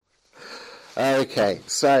Okay,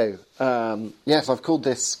 so, yes, I've called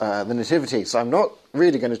this the Nativity, so I'm not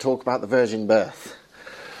really going to talk about the virgin birth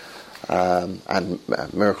and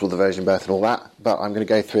miracle of the virgin birth and all that, but I'm going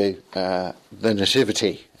to go through the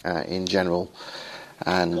Nativity in general.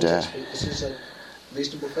 And this is a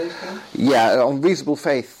reasonable faith then? Yeah, on reasonable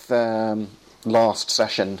faith, last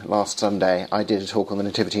Sunday, I did a talk on the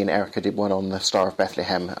Nativity, and Erica did one on the Star of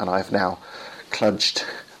Bethlehem, and I've now kludged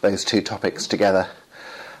those two topics together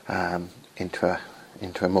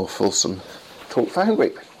into a more fulsome talk for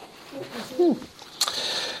Homegroup.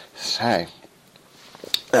 So,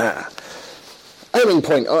 opening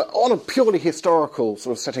point, on a purely historical,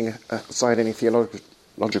 sort of setting aside any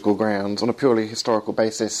theological grounds, on a purely historical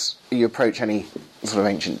basis, you approach any sort of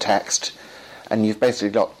ancient text, and you've basically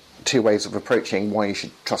got two ways of approaching why you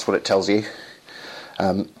should trust what it tells you.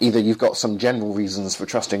 Either you've got some general reasons for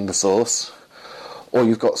trusting the source, or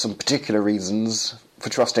you've got some particular reasons for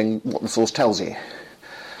trusting what the source tells you.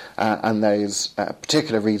 And those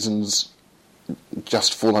particular reasons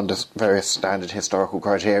just fall under various standard historical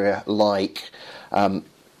criteria, like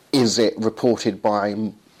is it reported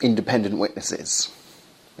by independent witnesses?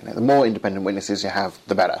 The more independent witnesses you have,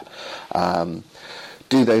 the better.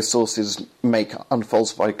 Do those sources make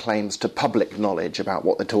unfalsified claims to public knowledge about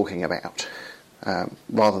what they're talking about?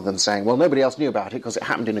 Rather than saying, well, nobody else knew about it because it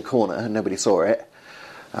happened in a corner and nobody saw it.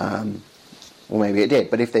 Or maybe it did,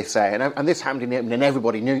 but if they say, and this happened and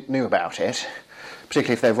everybody knew about it,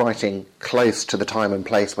 particularly if they're writing close to the time and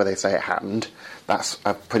place where they say it happened, that's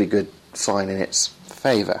a pretty good sign in its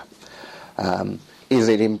favour. Is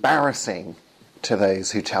it embarrassing to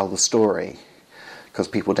those who tell the story? Because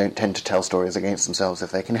people don't tend to tell stories against themselves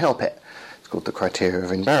if they can help it. It's called the criteria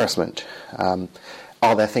of embarrassment.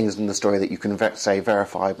 Are there things in the story that you can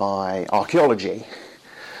verify by archaeology?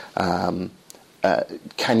 Can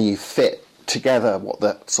you fit together what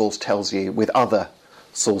the source tells you with other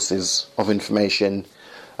sources of information,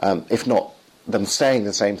 if not them saying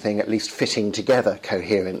the same thing, at least fitting together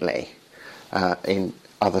coherently in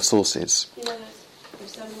other sources? If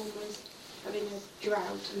someone was having a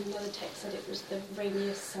drought and another text said it was the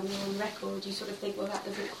rainiest summer on record, you sort of think, well, that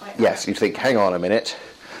doesn't quite... Yes, you'd think, hang on a minute.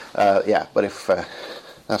 But if...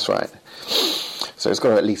 that's right. So it's got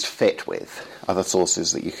to at least fit with other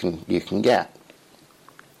sources that you can get.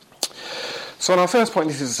 So on our first point,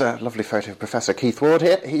 this is a lovely photo of Professor Keith Ward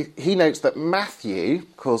here. He notes that Matthew,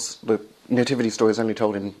 of course the Nativity story is only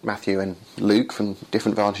told in Matthew and Luke from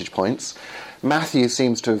different vantage points. Matthew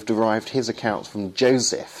seems to have derived his accounts from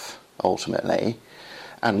Joseph, ultimately,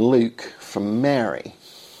 and Luke from Mary.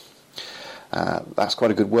 That's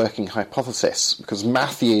quite a good working hypothesis, because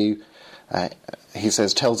Matthew, he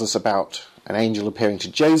says, tells us about an angel appearing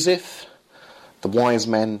to Joseph, the wise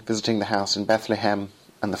men visiting the house in Bethlehem,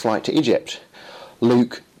 and the flight to Egypt.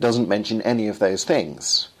 Luke doesn't mention any of those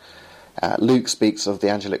things. Luke speaks of the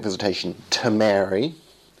angelic visitation to Mary,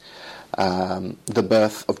 the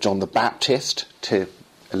birth of John the Baptist to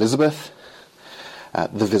Elizabeth,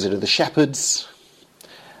 the visit of the shepherds,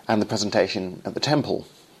 and the presentation at the temple.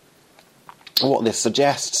 What this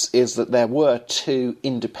suggests is that there were two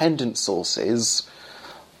independent sources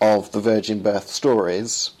of the virgin birth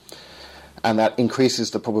stories, and that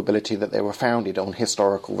increases the probability that they were founded on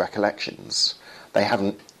historical recollections. They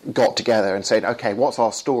haven't got together and said, okay, what's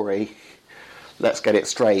our story? Let's get it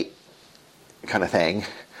straight, kind of thing.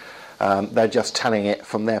 They're just telling it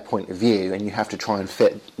from their point of view, and you have to try and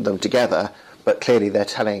fit them together, but clearly they're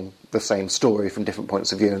telling the same story from different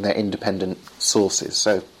points of view, and they're independent sources.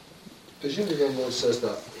 So, presumably when Ward says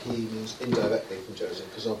that, he means indirectly from Joseph,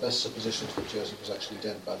 because our best supposition is that Joseph was actually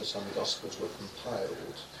dead by the time the Gospels were compiled.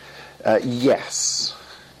 Yes.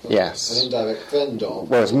 Okay. Yes. An indirect friend of...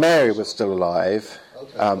 Whereas Mary was still alive,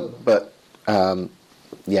 okay.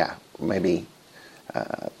 Maybe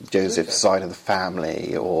Joseph's side of the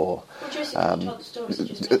family, or... Well, Joseph told the story, so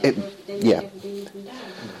just never been written down.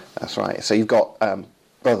 That's right. So you've got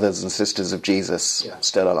brothers and sisters of Jesus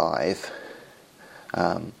still alive.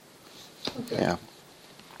 Yeah.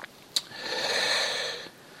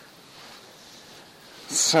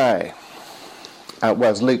 So...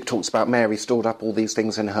 whereas Luke talks about Mary stored up all these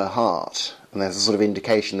things in her heart, and there's a sort of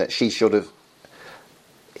indication that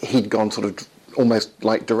he'd gone sort of almost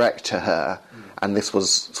like direct to her, and this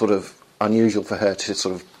was sort of unusual for her to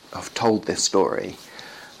sort of have told this story,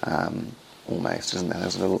 almost, isn't there?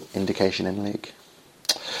 There's a little indication in Luke.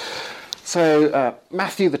 So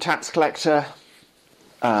Matthew, the tax collector,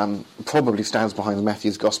 probably stands behind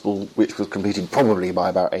Matthew's Gospel, which was completed probably by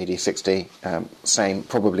about AD 60. Same,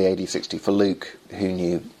 probably AD 60 for Luke, who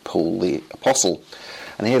knew Paul the Apostle.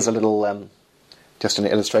 And here's a little just an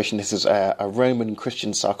illustration, this is a Roman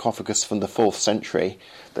Christian sarcophagus from the 4th century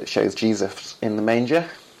that shows Jesus in the manger,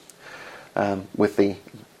 with the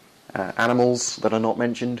animals that are not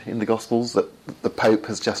mentioned in the Gospels, that the Pope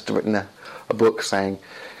has just written a book saying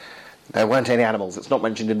there weren't any animals, it's not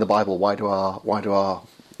mentioned in the Bible, why do our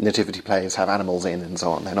nativity plays have animals in, and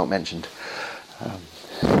so on, they're not mentioned.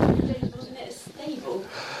 Wasn't it a stable?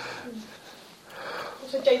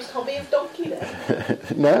 So James hobby is donkey then?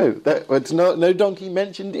 No, it's no donkey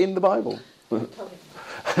mentioned in the Bible. The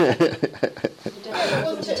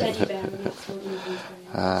teddy bear and that's what you've been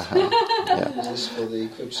saying. Is this for the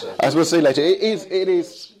crib service? As we'll see later, it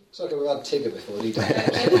is. It's like we had Tigger before. He did.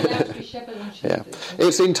 Yeah,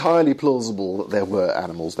 it's entirely plausible that there were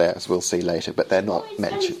animals there, as we'll see later, but they're not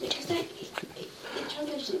mentioned. Because the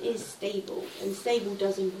translation is stable, and stable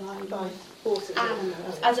does imply horses,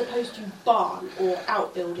 animals, as opposed to barn or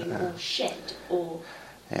outbuilding or shed or.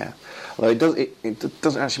 Yeah, although it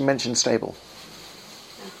doesn't actually mention stable.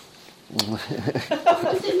 What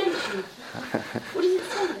does it mention? What does it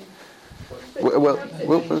say then?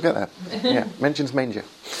 We'll get there. Yeah, mentions manger.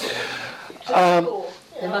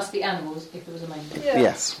 There must be animals if there was a manger. Yeah.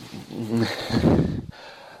 Yes.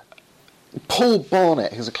 Paul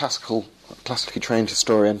Barnett, who's a classically trained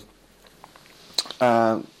historian,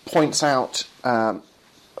 points out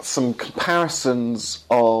some comparisons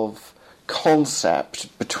of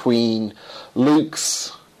concept between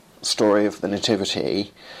Luke's story of the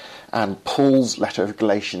Nativity and Paul's letter of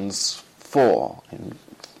Galatians 4, in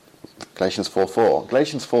Galatians 4:4.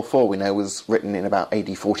 Galatians 4:4 we know was written in about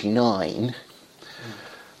AD 49,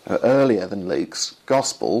 earlier than Luke's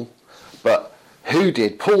Gospel, but who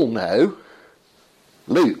did Paul know?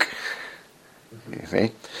 Luke. You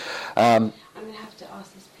see? I'm going to have to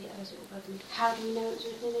ask this, Peter. How do we know it was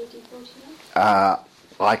written in 1849?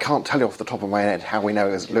 I can't tell you off the top of my head how we know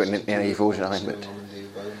it was written in AD 49, but the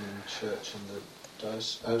Roman Church and the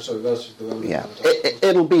versus the Roman. yeah,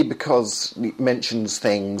 it'll be because it mentions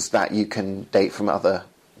things that you can date from other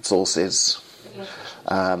sources,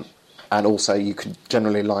 and also you could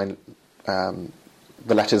generally line the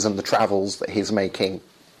letters and the travels that he's making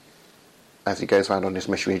as he goes around on his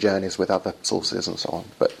missionary journeys with other sources and so on.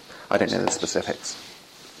 But I don't know the specifics.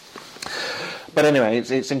 But anyway,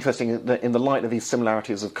 it's interesting that in the light of these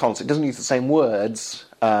similarities of concept, it doesn't use the same words,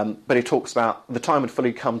 but it talks about the time had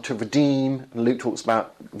fully come to redeem, and Luke talks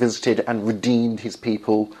about visited and redeemed his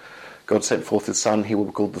people. God sent forth his son, he will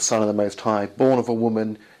be called the Son of the Most High, born of a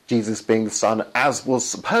woman, Jesus being the son, as was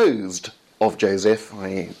supposed, of Joseph,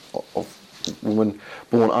 i.e. of woman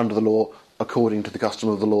born under the law, according to the custom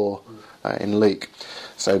of the law, in Luke.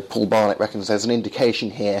 So Paul Barnett reckons there's an indication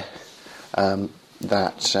here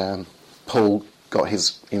that Paul got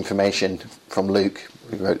his information from Luke,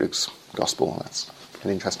 who wrote Luke's Gospel. That's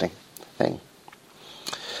an interesting thing.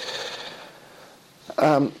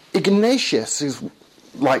 Ignatius, who's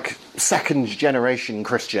like second generation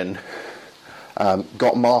Christian,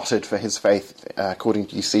 got martyred for his faith, according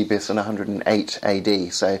to Eusebius, in 108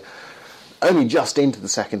 AD. So only just into the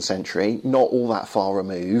 2nd century, not all that far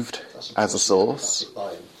removed as a source.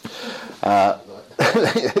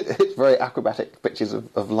 It's very acrobatic pictures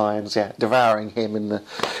of lions, devouring him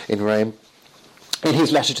in Rome. In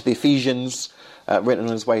his letter to the Ephesians, written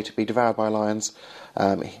on his way to be devoured by lions,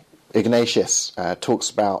 Ignatius talks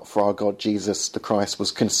about, for our God Jesus the Christ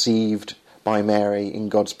was conceived by Mary in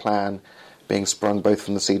God's plan, being sprung both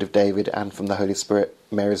from the seed of David and from the Holy Spirit,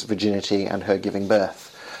 Mary's virginity and her giving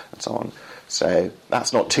birth, and so on. So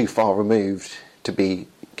that's not too far removed to be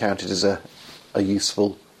counted as a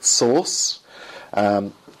useful source.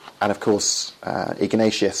 And of course,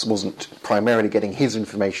 Ignatius wasn't primarily getting his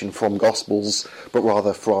information from Gospels, but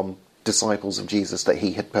rather from disciples of Jesus that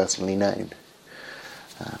he had personally known.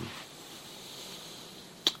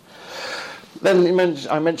 Then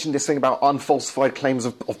I mentioned this thing about unfalsified claims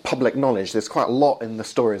of public knowledge. There's quite a lot in the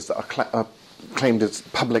stories that are claimed as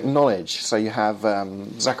public knowledge. So you have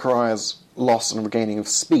Zechariah's loss and regaining of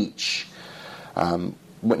speech,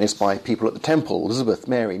 witnessed by people at the temple, Elizabeth,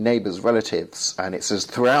 Mary, neighbours, relatives, and it says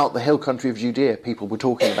throughout the hill country of Judea people were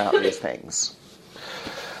talking about these things.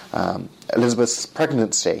 Elizabeth's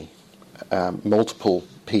pregnancy, multiple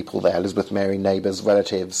people there, Elizabeth, Mary, neighbours,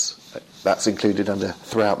 relatives, that's included under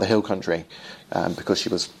throughout the hill country, because she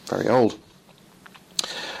was very old.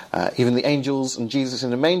 Even the angels and Jesus in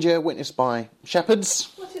the manger, witnessed by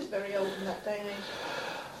shepherds. What is very old in that day and age?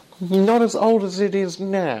 Not as old as it is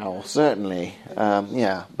now, certainly.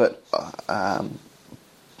 But I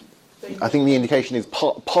think the indication is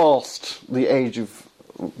past the age of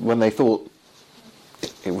when they thought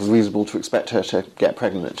it was reasonable to expect her to get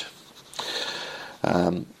pregnant.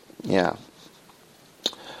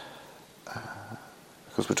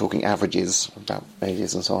 because we're talking averages about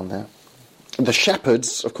ages and so on there. The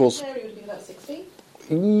shepherds, of course, Mary would be about 16.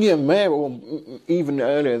 yeah, or even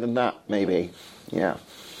earlier than that, maybe. Yeah.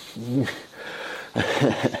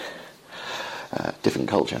 Different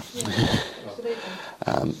culture.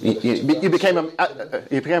 You became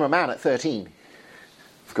a man at 13,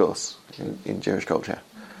 of course, in Jewish culture.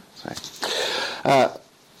 So,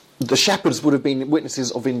 the shepherds would have been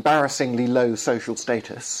witnesses of embarrassingly low social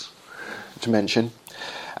status, to mention,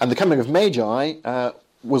 and the coming of Magi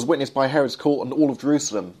was witnessed by Herod's court and all of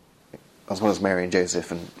Jerusalem, as well as Mary and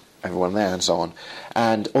Joseph and everyone there and so on.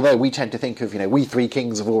 And although we tend to think of, we three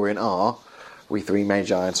kings of Orient are, we three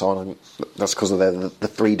Magi and so on, and that's because of the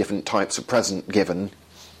three different types of present given.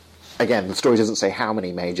 Again, the story doesn't say how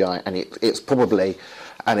many Magi, and it's probably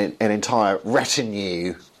an entire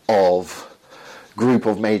retinue of group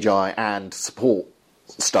of Magi and support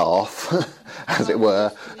staff, as it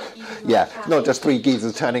were. Yeah, not just three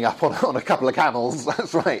geezers turning up on a couple of camels,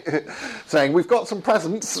 that's right, saying, we've got some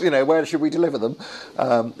presents, where should we deliver them?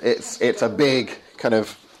 It's a big kind of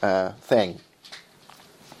thing.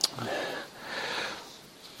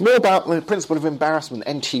 More about the principle of embarrassment.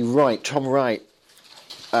 N.T. Wright, Tom Wright,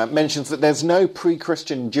 mentions that there's no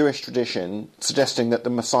pre-Christian Jewish tradition suggesting that the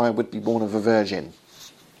Messiah would be born of a virgin.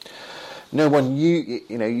 No one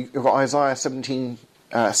you've got Isaiah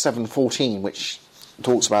 7:14, which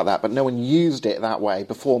talks about that, but no one used it that way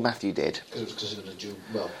before Matthew did. Because it was considered a Jew.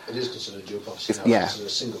 Well, it is considered a Jew prophecy. Yeah, it's considered a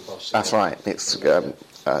single prophecy. That's right. It's Say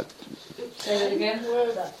that again. Where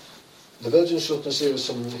is that? The virgin shall conceive a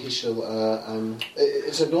son, he shall...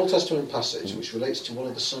 it's an Old Testament passage which relates to one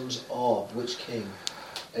of the sons of which king?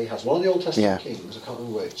 Ahaz. One of the Old Testament kings, I can't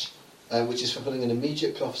remember which is fulfilling an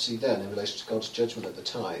immediate prophecy then in relation to God's judgment at the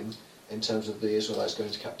time, in terms of the Israelites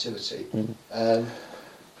going to captivity.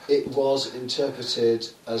 It was interpreted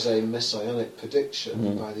as a messianic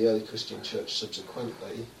prediction by the early Christian church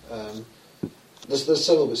subsequently. There's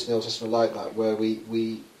several bits in the Old Testament like that, where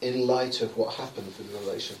we in light of what happened through the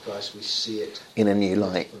revelation of Christ, we see it in a new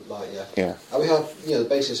light. Yeah. And we have, the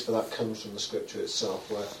basis for that comes from the Scripture itself,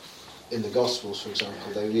 where in the Gospels, for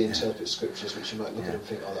example, they reinterpret Scriptures which you might look at and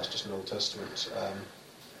think, oh, that's just an Old Testament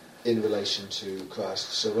in relation to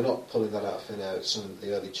Christ. So we're not pulling that out of thin air. It's something that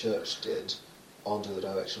the early church did under the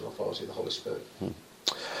direction and authority of the Holy Spirit.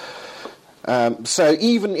 So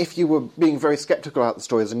even if you were being very sceptical about the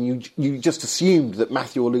stories and you just assumed that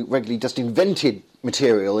Matthew or Luke regularly just invented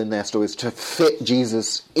material in their stories to fit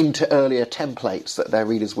Jesus into earlier templates that their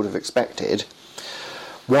readers would have expected,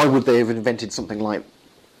 why would they have invented something like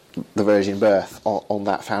the virgin birth on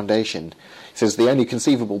that foundation? He says the only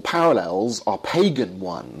conceivable parallels are pagan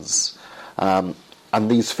ones, and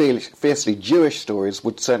these fiercely Jewish stories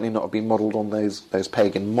would certainly not have been modelled on those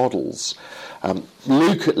pagan models.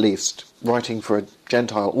 Luke, at least, writing for a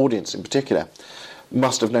Gentile audience in particular,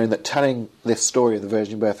 must have known that telling this story of the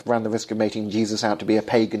virgin birth ran the risk of making Jesus out to be a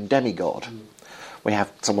pagan demigod. We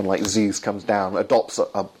have someone like Zeus comes down, adopts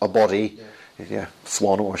a body,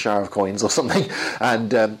 swan or a shower of coins or something,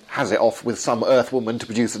 and has it off with some earth woman to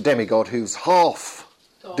produce a demigod who's half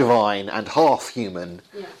divine and half human.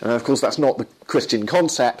 And of course that's not the Christian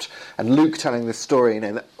concept, and Luke telling this story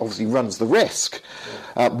that obviously runs the risk.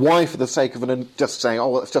 Why, for the sake of just saying,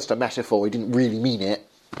 it's just a metaphor, he didn't really mean it,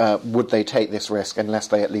 would they take this risk unless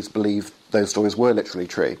they at least believe those stories were literally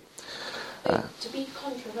true? To be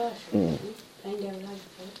controversial, playing devil's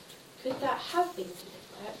advocate, could that have been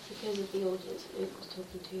deliberate because of the audience that Luke was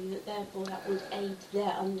talking to, that therefore that would aid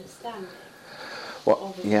their understanding?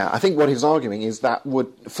 I think what he's arguing is that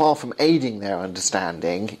would, far from aiding their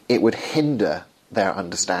understanding, it would hinder their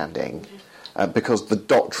understanding, because the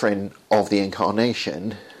doctrine of the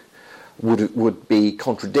incarnation would be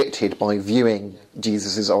contradicted by viewing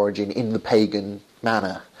Jesus' origin in the pagan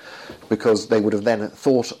manner, because they would have then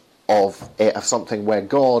thought of it as something where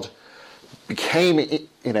God became,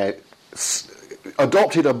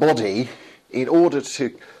 adopted a body in order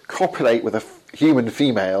to copulate with a human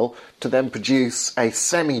female to then produce a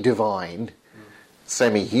semi-divine,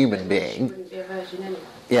 semi-human being. She wouldn't be a virgin anyway.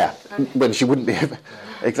 Yeah, when she wouldn't be.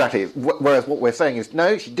 Exactly. Whereas what we're saying is,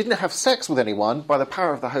 no, she didn't have sex with anyone. By the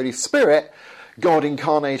power of the Holy Spirit, God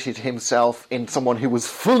incarnated himself in someone who was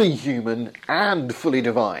fully human and fully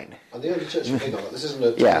divine. And the early church came on that. This isn't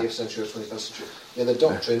a 20th century or 21st century. The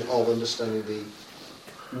doctrine of understanding the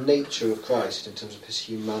nature of Christ in terms of his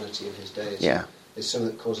humanity and his deity is something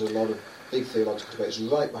that caused a lot of big theological debates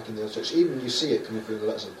right back in the early church. Even you see it coming through the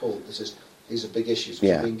letters of Paul. These are big issues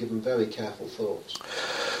which have been given very careful thought.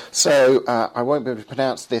 So I won't be able to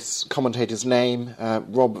pronounce this commentator's name,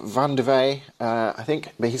 Rob van der Wey, I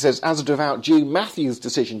think, but he says, as a devout Jew, Matthew's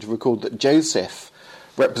decision to record that Joseph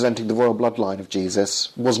representing the royal bloodline of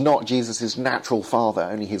Jesus, was not Jesus' natural father,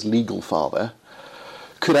 only his legal father,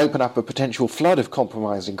 could open up a potential flood of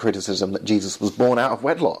compromising criticism that Jesus was born out of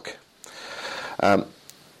wedlock.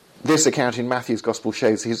 This account in Matthew's Gospel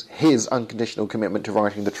shows his unconditional commitment to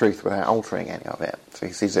writing the truth without altering any of it. So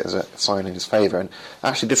he sees it as a sign in his favour. And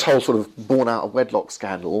actually this whole sort of born out of wedlock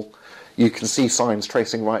scandal, you can see signs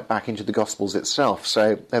tracing right back into the Gospels itself.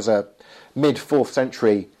 So there's a mid-4th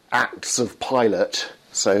century Acts of Pilate,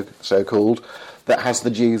 so-called, that has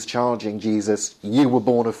the Jews charging Jesus, "You were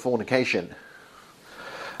born of fornication."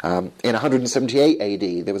 In 178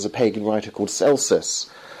 AD, there was a pagan writer called Celsus,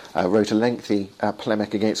 wrote a lengthy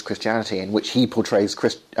polemic against Christianity in which he portrays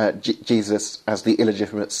Jesus as the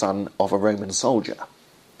illegitimate son of a Roman soldier.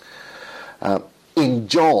 In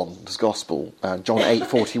John's Gospel, John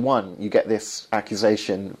 8:41, you get this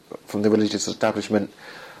accusation from the religious establishment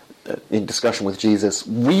in discussion with Jesus: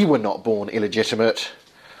 "We were not born illegitimate.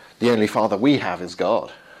 The only father we have is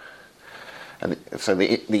God." And so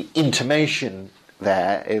the intimation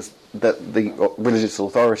there is that the religious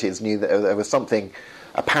authorities knew that there was something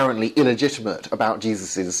apparently illegitimate about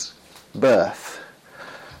Jesus' birth,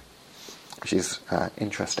 which is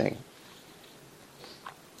interesting.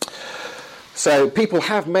 So people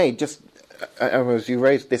have made, just as you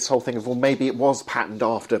raised this whole thing of, well, maybe it was patterned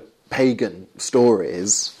after pagan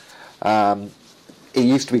stories. It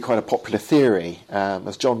used to be quite a popular theory.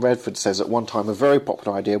 As John Redford says, at one time a very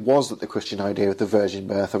popular idea was that the Christian idea of the virgin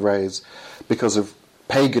birth arose because of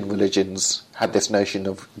pagan religions had this notion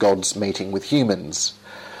of gods mating with humans.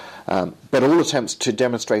 But all attempts to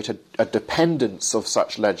demonstrate a dependence of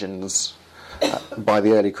such legends by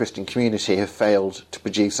the early Christian community have failed to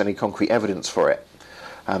produce any concrete evidence for it.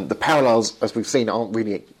 The parallels, as we've seen, aren't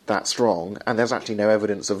really that strong, and there's actually no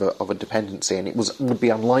evidence of a dependency, and it would be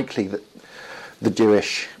unlikely that the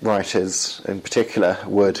Jewish writers in particular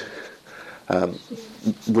would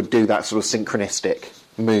do that sort of synchronistic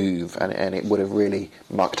move, and it would have really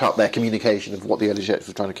mucked up their communication of what the early church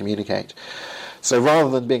was trying to communicate. So rather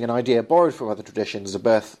than being an idea borrowed from other traditions, the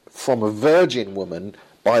birth from a virgin woman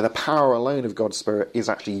by the power alone of God's Spirit is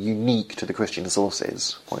actually unique to the Christian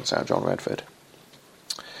sources, points out John Redford.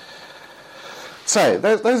 So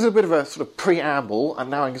those are a bit of a sort of preamble, and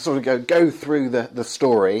now I can sort of go through the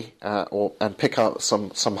story and pick up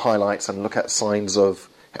some highlights and look at signs of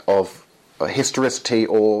historicity,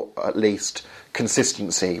 or at least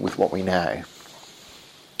consistency with what we know.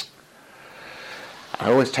 I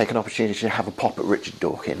always take an opportunity to have a pop at Richard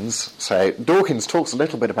Dawkins. So Dawkins talks a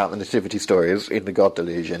little bit about the nativity stories in The God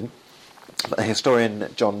Delusion, but the historian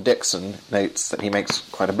John Dixon notes that he makes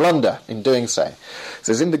quite a blunder in doing so. He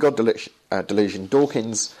says, in The God Delusion,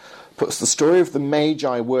 Dawkins puts the story of the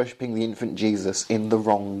Magi worshipping the infant Jesus in the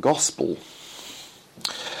wrong gospel.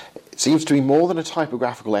 It seems to be more than a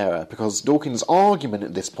typographical error, because Dawkins' argument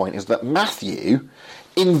at this point is that Matthew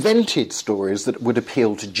invented stories that would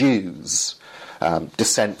appeal to Jews.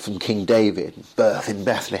 Descent from King David, birth in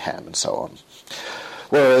Bethlehem, and so on.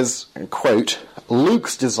 Whereas, quote,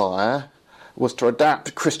 Luke's desire was to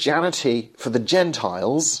adapt Christianity for the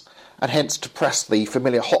Gentiles, and hence to press the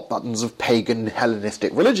familiar hot buttons of pagan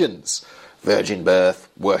Hellenistic religions, virgin birth,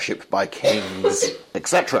 worship by kings,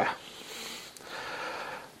 etc.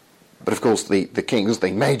 But of course the kings,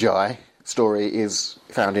 the Magi story, is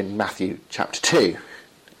found in Matthew chapter 2,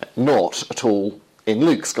 not at all in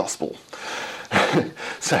Luke's Gospel.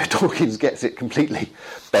 So Dawkins gets it completely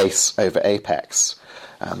base over apex.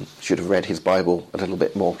 Should have read his Bible a little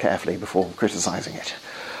bit more carefully before criticising it.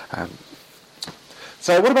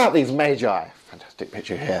 So what about these Magi? Fantastic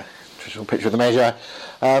picture here. Traditional picture of the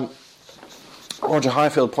Magi. Roger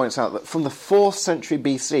Highfield points out that from the 4th century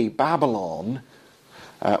BC, Babylon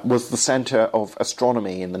was the centre of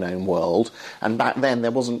astronomy in the known world, and back then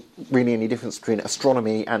there wasn't really any difference between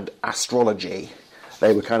astronomy and astrology.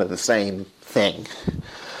 They were kind of the same thing.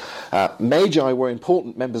 Magi were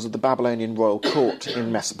important members of the Babylonian royal court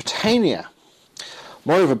in Mesopotamia.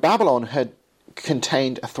 Moreover, Babylon had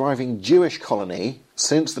contained a thriving Jewish colony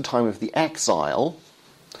since the time of the exile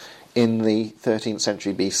in the 13th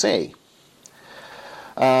century BC.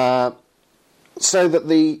 So that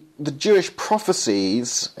the Jewish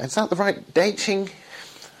prophecies, is that the right dating?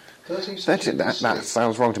 13th century BC. That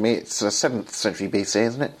sounds wrong to me. It's 7th century BC,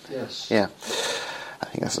 isn't it? Yes. Yeah. I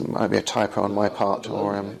think that might be a typo on my part.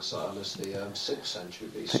 Or exile is the 6th century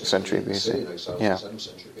BC. 6th century BC. Yeah. 7th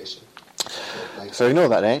century BC. So ignore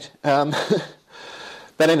that date.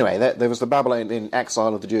 But anyway, there was the Babylonian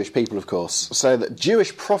exile of the Jewish people, of course. So that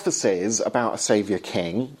Jewish prophecies about a saviour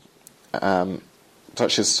king,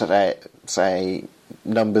 such as, say,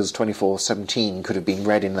 Numbers 24:17, could have been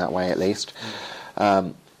read in that way at least.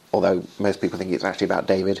 although most people think it's actually about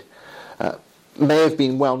David, may have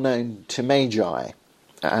been well known to Magi.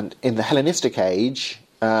 And in the Hellenistic age,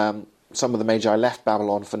 some of the Magi left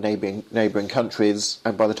Babylon for neighbouring countries,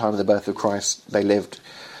 and by the time of the birth of Christ, they lived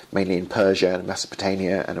mainly in Persia and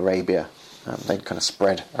Mesopotamia and Arabia. They'd kind of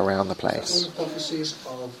spread around the place. Is that one of the prophecies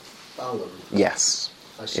of Balaam? Yes.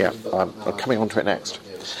 Yeah, I'm coming on to it next.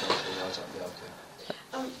 We have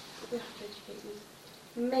to educate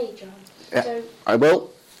you. Magi. Yeah, So, I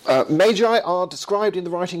will. Magi are described in the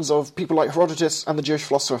writings of people like Herodotus and the Jewish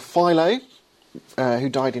philosopher Philo, who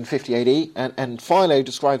died in 50 AD, and Philo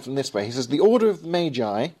describes them this way. He says, the order of the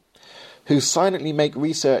Magi, who silently make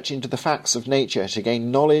research into the facts of nature to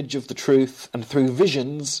gain knowledge of the truth, and through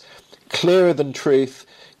visions, clearer than truth,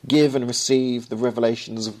 give and receive the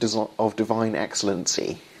revelations of divine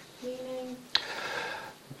excellency. meaning...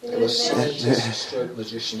 It was scientists stroke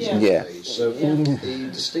magicians in the age. So the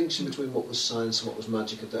distinction between what was science and what was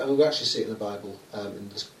magic, and we actually see it in the Bible, in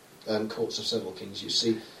the courts of several kings. You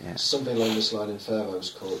see something along this line in Pharaoh's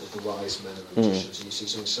court with the wise men and the magicians, and you see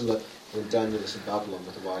something similar when Daniel is in Babylon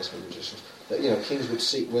with the wise men and magicians. That, kings would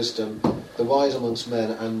seek wisdom, the wise amongst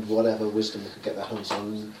men, and whatever wisdom they could get their hands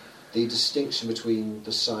on. The distinction between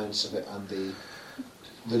the science of it and the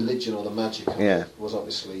religion or the magic of it was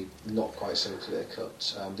obviously not quite so clear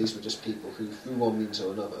cut. These were just people who, through one means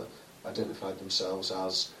or another, identified themselves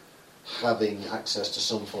as having access to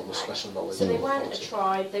some form of special knowledge. So they weren't a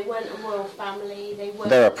tribe, they weren't a royal family,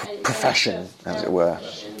 they're a profession, as it were.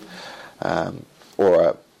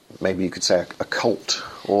 Or maybe you could say a cult.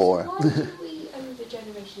 Or So why did we, over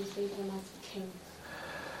generations, think of them as kings?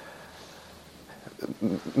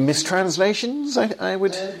 Mistranslations, I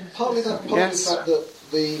would... Partly that, partly the fact that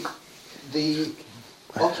the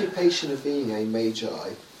occupation of being a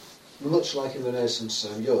magi, much like in Renaissance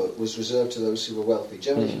Europe, was reserved to those who were wealthy.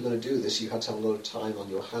 Generally, if you were going to do this, you had to have a lot of time on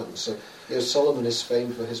your hands. So, Solomon is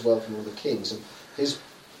famed for his wealth among the kings, and his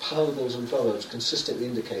parables and proverbs consistently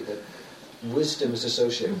indicate that wisdom is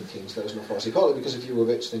associated with kings, those in authority. Partly because if you were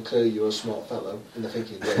rich, then clearly you were a smart fellow in the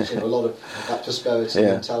thinking ways. A lot of that prosperity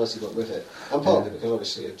mentality went with it. And partly because,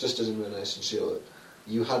 obviously, just as in Renaissance Europe,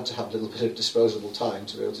 you had to have a little bit of disposable time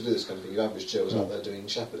to be able to do this kind of thing. Your average Joe was out there doing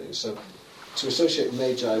shepherding. So to associate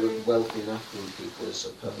magi with wealthy and affluent people is a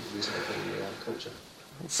perfectly reasonable thing in our culture.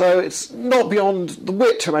 So it's not beyond the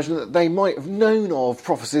wit to imagine that they might have known of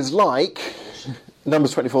prophecies like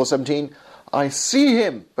Numbers 24:17. I see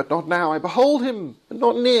him, but not now. I behold him, but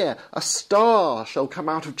not near. A star shall come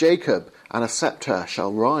out of Jacob, and a sceptre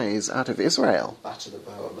shall rise out of Israel. Batter the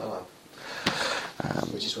bow of Moab.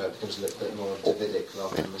 Which is where it becomes a little bit more Davidic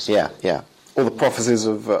rather than Yeah. All the prophecies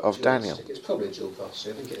of Daniel. It's probably a dual prophecy.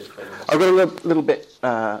 I think it is probably. I've got a little bit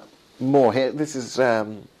more here. This is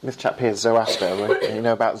this chap here, Zoroaster. You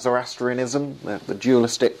know about Zoroastrianism, the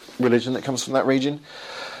dualistic religion that comes from that region.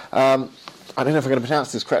 I don't know if I'm going to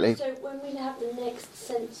pronounce this correctly. So when we have the next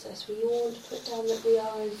census, we all want to put down that we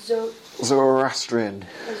are a Zoroastrian.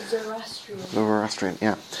 A Zoroastrian. Zoroastrian,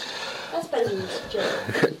 yeah. That's better than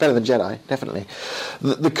Jedi. Better than Jedi, definitely.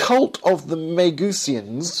 The cult of the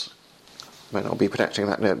Magusians, might not be protecting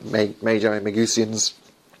that, no, Magi Magusians,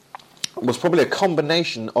 was probably a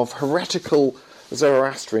combination of heretical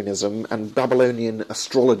Zoroastrianism and Babylonian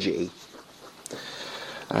astrology.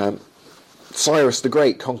 Cyrus the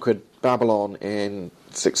Great conquered Babylon in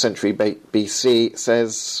 6th century BC.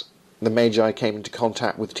 Says the Magi came into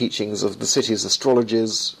contact with teachings of the city's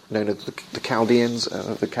astrologers, known as the Chaldeans,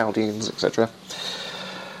 etc.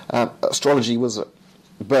 Astrology was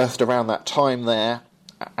birthed around that time there,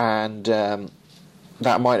 and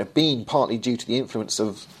that might have been partly due to the influence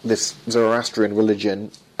of this Zoroastrian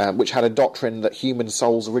religion, which had a doctrine that human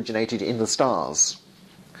souls originated in the stars.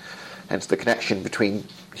 Hence the connection between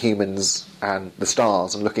humans and the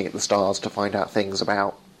stars, and looking at the stars to find out things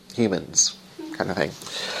about humans, kind of thing.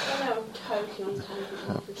 I know I'm totally on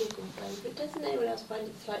tangent, forgive me, but doesn't anyone else find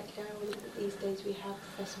it slightly ironic that these days we have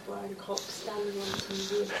Professor Brian Cox standing on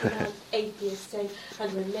TV as pronounced atheist saying,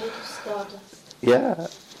 and we're made of stardust? Yeah,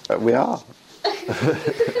 we are.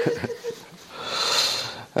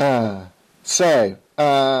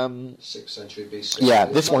 6th century BC. Yeah,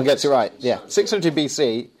 this one gets it right. Yeah, 6th century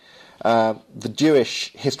BC. The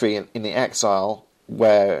Jewish history in the exile,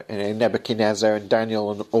 where Nebuchadnezzar and Daniel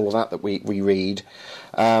and all of that we read,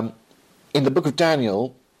 in the book of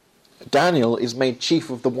Daniel, Daniel is made chief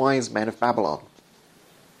of the wise men of Babylon.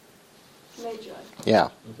 Magi. Yeah.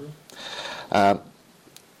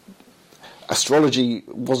 Astrology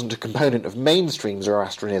wasn't a component of mainstream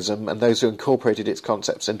Zoroastrianism, and those who incorporated its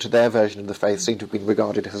concepts into their version of the faith seem to have been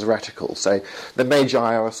regarded as heretical. So the Magi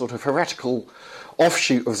are a sort of heretical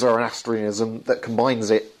offshoot of Zoroastrianism that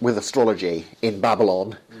combines it with astrology in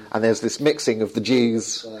Babylon, and there's this mixing of the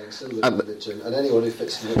Jews. And anyone who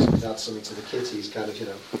fits the mix can add something to the kitty is kind of,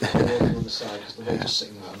 walking on the side because they're just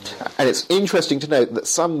sitting there. And it's interesting to note that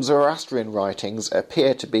some Zoroastrian writings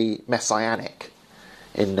appear to be messianic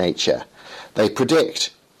in nature. They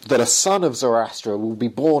predict that a son of Zoroaster will be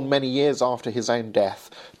born many years after his own death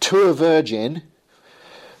to a virgin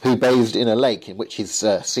who bathed in a lake in which his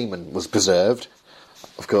semen was preserved,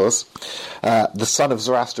 of course. The son of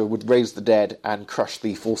Zoroaster would raise the dead and crush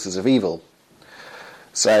the forces of evil.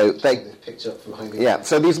 So picked up from Hungary.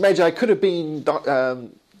 So these magi could have been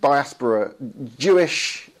diaspora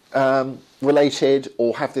Jewish related,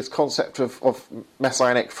 or have this concept of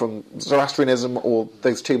messianic from Zoroastrianism, or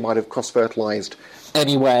those two might have cross-fertilised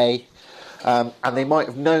anyway. And they might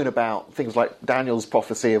have known about things like Daniel's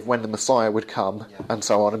prophecy of when the Messiah would come, and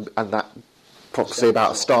so on, and that prophecy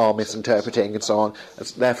about a star misinterpreting and so on.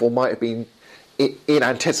 Therefore might have been in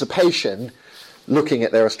anticipation looking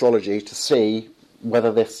at their astrology to see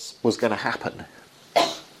whether this was going to happen.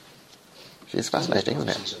 Which is fascinating, isn't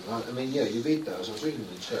it? I mean, you read those. I was reading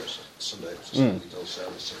them in church Sunday, which is a really dull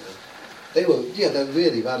service. They're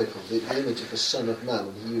really radical. The image of the Son of Man,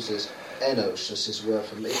 when he uses enos as his word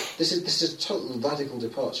for me. This is a total radical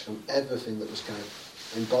departure from everything that was kind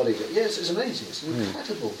of embodied. Yes, it's amazing. It's an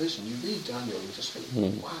incredible vision. You read Daniel and you just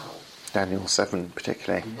think, wow. Daniel 7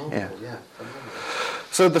 particularly. Phenomenal.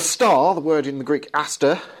 So the star, the word in the Greek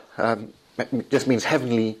aster, just means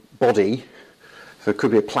heavenly body. So it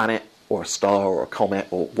could be a planet or a star or a comet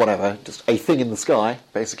or whatever, just a thing in the sky,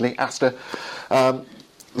 basically, aster. The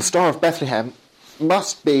Star of Bethlehem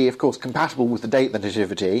must be, of course, compatible with the date of the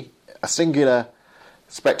Nativity, a singular,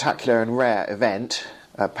 spectacular and rare event,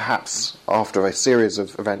 perhaps after a series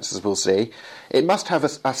of events, as we'll see. It must have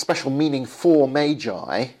a special meaning for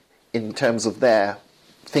Magi in terms of their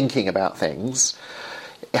thinking about things.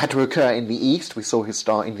 It had to occur in the east. We saw his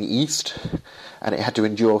star in the east, and it had to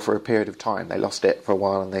endure for a period of time. They lost it for a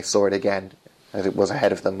while and they saw it again as it was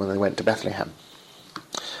ahead of them when they went to Bethlehem.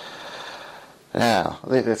 Now,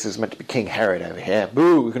 this is meant to be King Herod over here.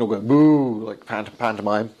 Boo! We can all go boo, like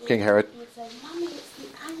pantomime. King Herod. Mummy, it's the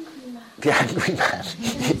angry man. The angry man.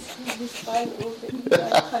 This Bible that you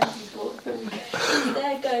guys bought from me.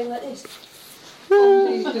 They're going like this.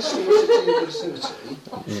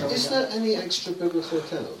 Is there any extra biblical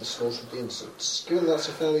account of the slaughter of the innocents? Given that's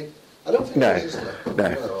a fairly... I don't think No. there is, is there?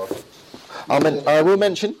 No. I will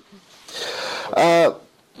mention...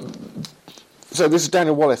 So this is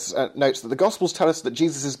Daniel Wallace notes that the Gospels tell us that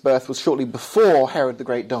Jesus' birth was shortly before Herod the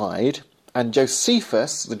Great died, and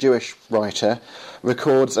Josephus, the Jewish writer,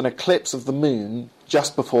 records an eclipse of the moon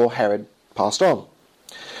just before Herod passed on.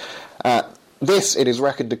 This, it is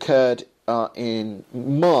reckoned, occurred in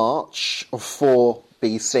March of 4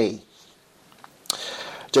 BC.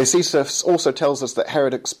 Josephus also tells us that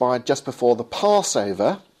Herod expired just before the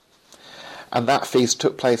Passover, and that feast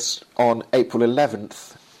took place on April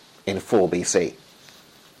 11th in 4 BC.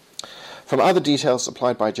 From other details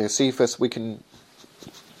supplied by Josephus, we can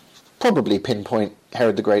probably pinpoint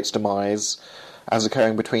Herod the Great's demise as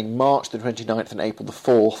occurring between March the 29th and April the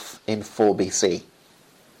 4th in 4 BC.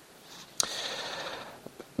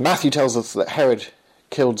 Matthew tells us that Herod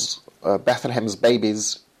killed Bethlehem's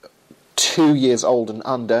babies 2 years old and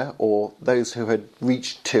under, or those who had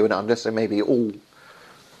reached 2 and under, so maybe all,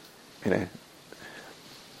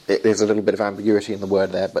 there's a little bit of ambiguity in the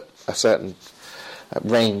word there, but a certain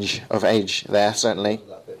range of age there, certainly.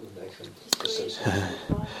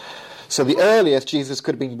 So the earliest Jesus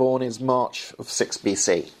could have been born is March of 6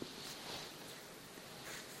 BC.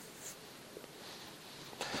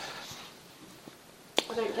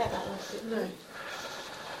 I don't get that last bit. No.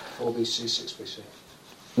 4 BC, 6 BC.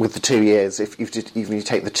 With the 2 years, if you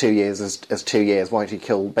take the 2 years as 2 years, why don't you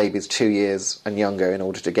kill babies 2 years and younger in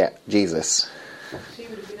order to get Jesus? He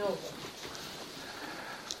would have been older.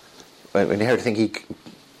 When you think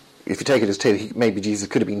if you take it as 2, maybe Jesus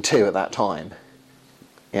could have been 2 at that time.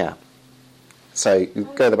 Yeah. So you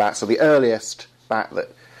go back. So the earliest back that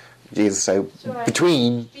Jesus. So right.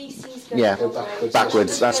 Between. BC's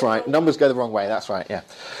backwards. That's right. Numbers go the wrong way. That's right. Yeah.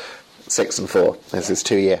 6 and 4. There's this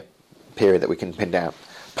 2-year period that we can pin down.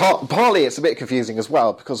 Partly it's a bit confusing as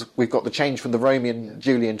well because we've got the change from the Roman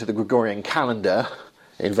Julian to the Gregorian calendar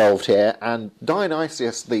involved here, and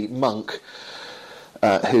Dionysius the monk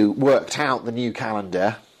who worked out the new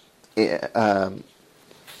calendar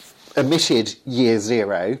omitted year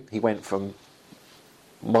 0. He went from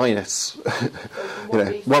minus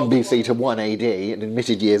 1 BC to 1 AD and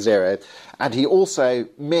omitted year 0, and he also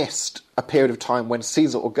missed a period of time when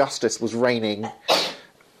Caesar Augustus was reigning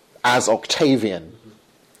as Octavian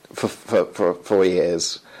for 4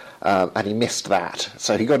 years, and he missed that.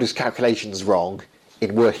 So he got his calculations wrong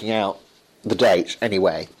in working out the date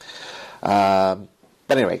anyway. But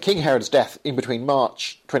anyway, King Herod's death in between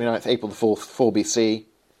March 29th, April the 4th, 4 BC,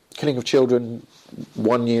 killing of children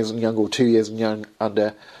 1 year and younger or 2 years and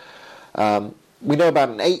under. We know about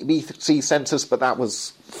an 8 BC census, but that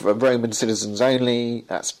was for Roman citizens only.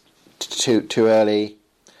 That's too early.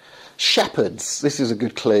 Shepherds, this is a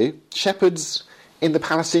good clue. Shepherds in the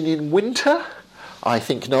Palestinian winter? I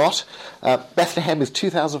think not. Bethlehem is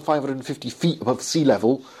 2,550 feet above sea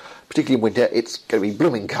level. Particularly in winter, it's going to be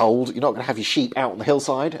blooming cold. You're not going to have your sheep out on the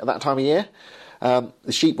hillside at that time of year.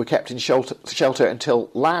 The sheep were kept in shelter until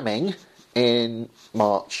lambing in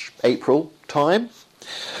March, April time.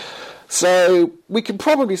 So we can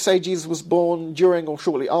probably say Jesus was born during or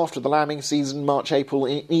shortly after the lambing season, March, April,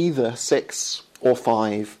 in either 6 or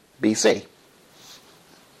 5 BC.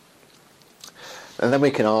 And then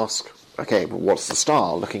we can ask, okay, well, what's the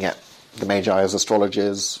star? Looking at the Magi as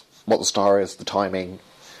astrologers, what the star is, the timing,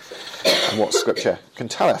 and what Scripture can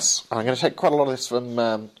tell us. And I'm going to take quite a lot of this from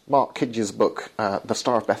Mark Kidge's book, The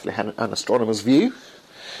Star of Bethlehem, An Astronomer's View,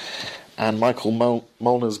 and Michael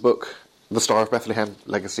Molnar's book, The Star of Bethlehem,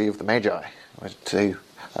 Legacy of the Magi. Two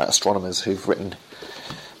astronomers who've written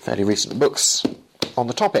fairly recent books on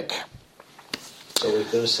the topic. So we're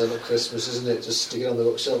going to sell at Christmas, isn't it? Just stick it on the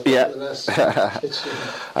bookshelf. Yeah.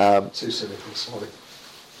 Too cynical, sorry.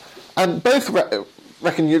 And both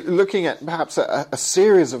reckon you're looking at perhaps a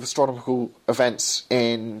series of astronomical events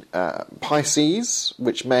in Pisces,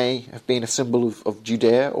 which may have been a symbol of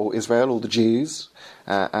Judea or Israel or the Jews,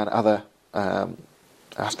 and other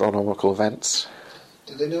astronomical events.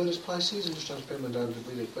 Did they know it as Pisces? I'm just trying to pin them down.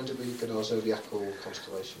 When did we get our zodiacal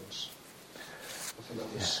constellations? I think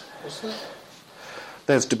that was... What's that?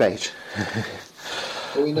 There's debate.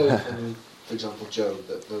 Well, we know from, for example, Job,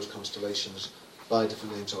 that those constellations by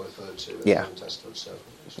different names are referred to in the Old Testament. So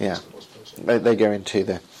yeah, they go into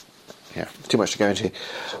the... Yeah, too much to go into.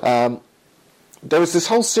 There was this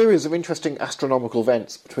whole series of interesting astronomical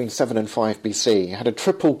events between 7 and 5 BC. You had a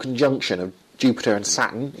triple conjunction of Jupiter and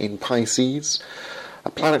Saturn in Pisces, a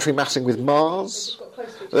planetary massing with Mars.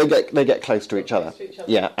 They get close to each other.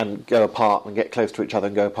 Yeah, and go apart and get close to each other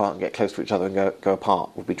and go apart and get close to each other and go apart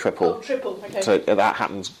would be triple. Oh, triple, okay. So that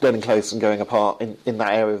happens, getting close and going apart in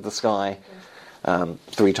that area of the sky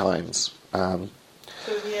 3 times. So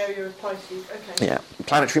the area of Pisces, okay. Yeah,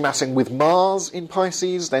 planetary massing with Mars in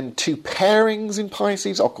Pisces, then 2 pairings in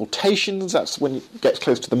Pisces, occultations, that's when it gets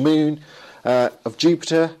close to the moon of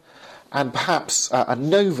Jupiter, and perhaps a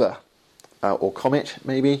nova, or comet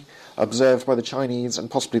maybe, observed by the Chinese and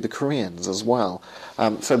possibly the Koreans as well.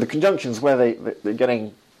 So the conjunctions where they're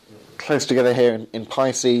getting close together here in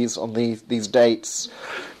Pisces on these dates.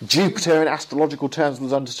 Jupiter in astrological terms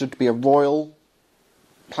was understood to be a royal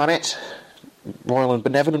planet, royal and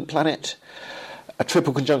benevolent planet. A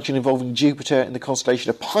triple conjunction involving Jupiter in the constellation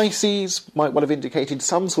of Pisces might well have indicated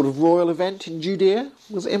some sort of royal event in Judea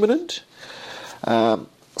was imminent.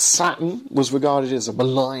 Saturn was regarded as a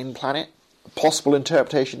malign planet. A possible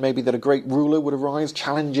interpretation may be that a great ruler would arise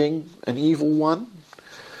challenging an evil one.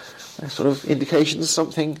 Sort of indications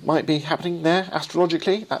something might be happening there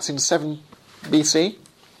astrologically. That's in 7 BC.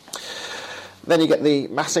 Then you get the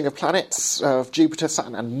massing of planets of Jupiter,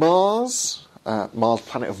 Saturn and Mars. Mars,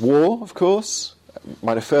 planet of war, of course.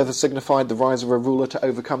 Might have further signified the rise of a ruler to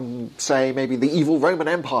overcome, say, maybe the evil Roman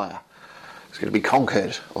Empire. It's going to be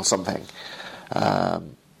conquered or something.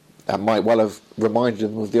 That might well have reminded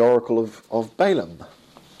them of the oracle of Balaam.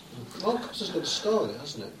 Well, because it's got a star in it,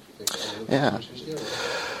 hasn't it? Yeah.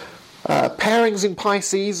 Pairings in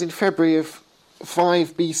Pisces in February of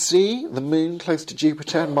 5 BC, the moon close to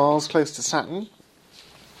Jupiter and Mars close to Saturn.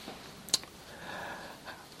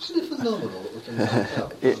 Isn't it phenomenal that we can work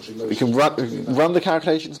out? We can run the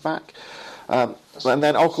calculations back. And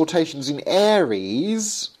then occultations in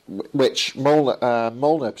Aries, which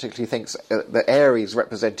Molnar particularly thinks that Aries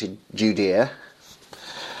represented Judea.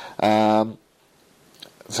 So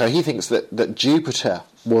he thinks that Jupiter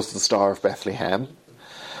was the star of Bethlehem.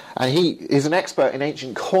 And he is an expert in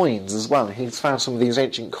ancient coins as well. He's found some of these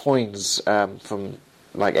ancient coins from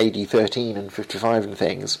like AD 13 and 55 and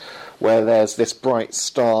things, where there's this bright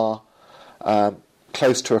star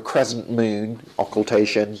close to a crescent moon,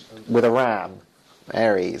 occultation, with a ram,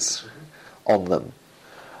 Aries, on them,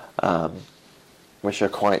 which are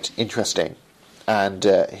quite interesting. And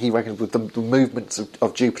he reckons with the movements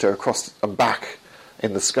of Jupiter across and back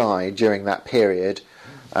in the sky during that period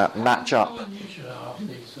match up.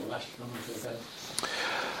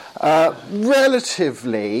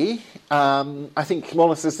 Relatively, I think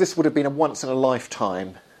Moller says this would have been a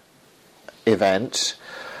once-in-a-lifetime event,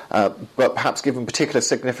 but perhaps given particular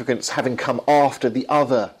significance having come after the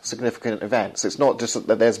other significant events. It's not just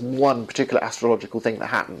that there's one particular astrological thing that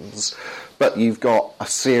happens, but you've got a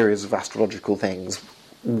series of astrological things,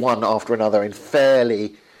 one after another in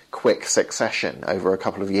fairly quick succession over a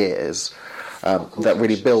couple of years, that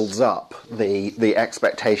really builds up the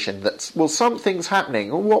expectation that, well, something's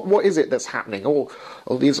happening, or what is it that's happening, or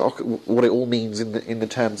these are what it all means in the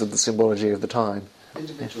terms of the symbology of the time.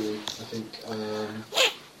 Individually, I think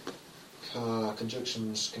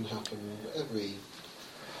conjunctions can happen every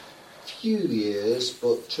few years,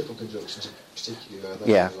 but triple conjunctions are particularly rare.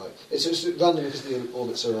 Yeah. It's random because the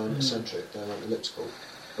orbits are eccentric, they're elliptical,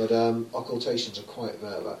 but occultations are quite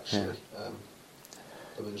rare actually. Yeah.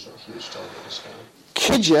 I mean, there's not a huge star in the sky.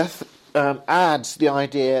 Kidgeth adds the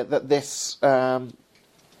idea that this nova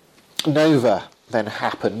then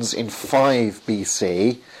happens in 5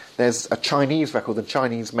 BC. There's a Chinese record. The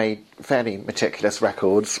Chinese made fairly meticulous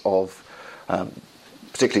records of,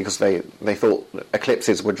 particularly because they thought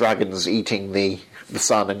eclipses were dragons eating the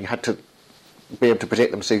sun, and you had to be able to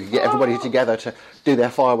predict them so you could get everybody together to do their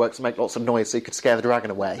fireworks and make lots of noise so you could scare the dragon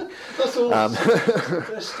away. That's awesome.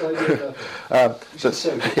 Best idea ever.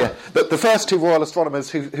 But the first 2 royal astronomers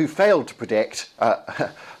who failed to predict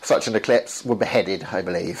such an eclipse were beheaded, I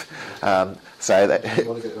believe. So they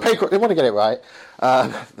want to get it right.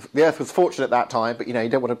 The Earth was fortunate at that time, but you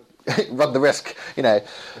don't want to run the risk.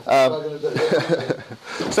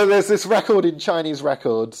 So there's this record in Chinese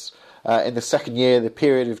records. In the second year, the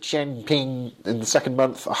period of Qianping, in the second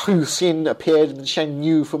month, Hu Xin appeared in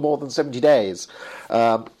Shengyu for more than 70 days.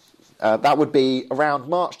 That would be around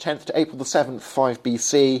March 10th to April the 7th, 5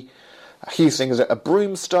 BC. Hu Xin is a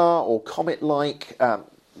broom star or comet-like,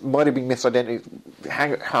 might have been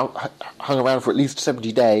misidentified, hung around for at least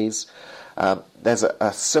 70 days. There's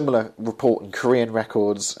a similar report in Korean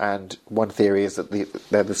records, and one theory is that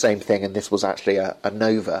they're the same thing, and this was actually a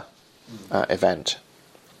nova event.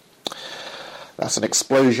 That's an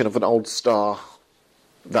explosion of an old star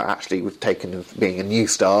that actually was taken as being a new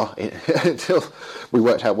star until we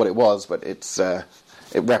worked out what it was, but it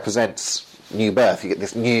represents new birth. You get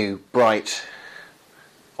this new, bright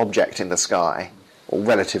object in the sky, or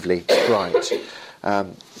relatively bright.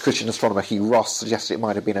 Christian astronomer Hugh Ross suggested it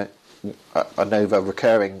might have been a nova,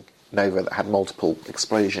 recurring nova that had multiple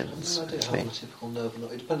explosions. I don't have a typical nova.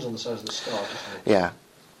 It depends on the size of the star, doesn't it? Yeah.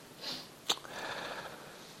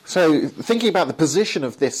 So, thinking about the position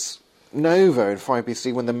of this nova in 5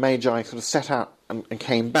 BC when the Magi sort of set out and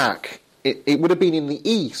came back, it would have been in the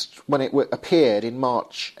east when it appeared in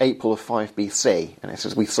March, April of 5 BC. And it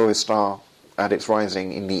says we saw a star at its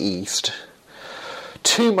rising in the east.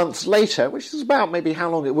 2 months later, which is about maybe how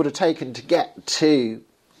long it would have taken to get to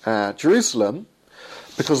Jerusalem,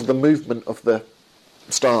 because of the movement of the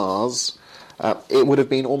stars, it would have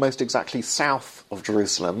been almost exactly south of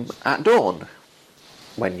Jerusalem at dawn,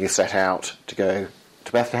 when you set out to go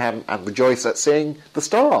to Bethlehem and rejoice at seeing the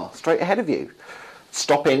star straight ahead of you,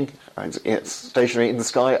 stopping, it's stationary in the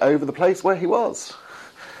sky over the place where he was.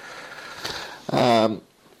 And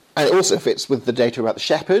it also fits with the data about the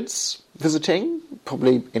shepherds visiting,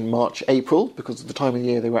 probably in March, April, because of the time of the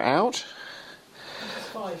year they were out.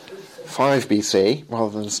 5 BC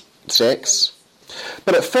rather than 6.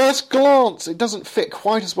 But at first glance, it doesn't fit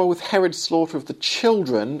quite as well with Herod's slaughter of the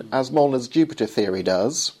children as Molnar's Jupiter theory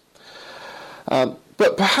does.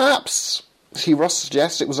 But perhaps, Ross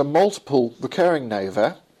suggests, it was a multiple recurring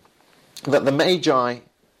nova that the Magi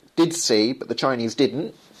did see, but the Chinese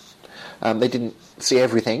didn't. They didn't see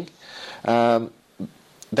everything. They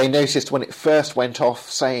noticed when it first went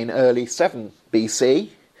off, say, in early 7 BC,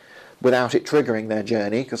 without it triggering their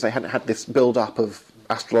journey, because they hadn't had this build-up of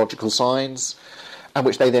astrological signs, and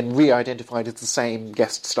which they then re-identified as the same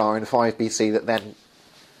guest star in 5 BC that then,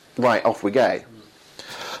 right, off we go.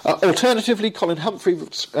 Alternatively, Colin Humphrey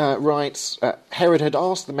writes, Herod had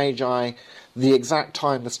asked the Magi the exact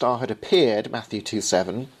time the star had appeared, Matthew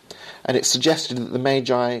 2:7, and it suggested that the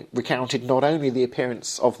Magi recounted not only the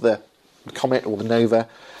appearance of the comet or the nova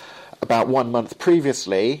about 1 month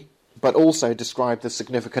previously, but also described the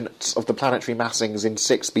significance of the planetary massings in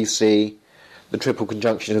 6 BC, the triple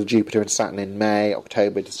conjunction of Jupiter and Saturn in May,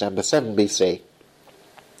 October, December 7 BC.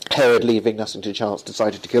 Herod, leaving nothing to chance,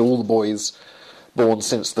 decided to kill all the boys born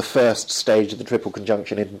since the first stage of the triple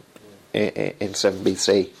conjunction in 7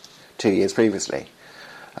 BC, 2 years previously.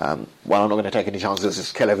 Well, I'm not going to take any chances,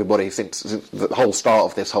 just kill everybody since the whole start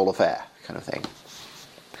of this whole affair, kind of thing.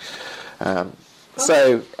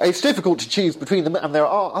 So it's difficult to choose between them, and there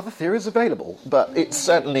are other theories available, but it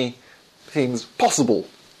certainly seems possible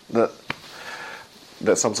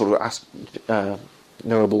that some sort of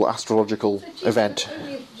knowable astrological So Jesus event. would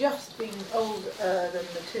only have just been older than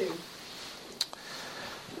the two.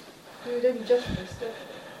 He would only just missed it.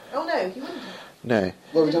 Oh no, he wouldn't have. No.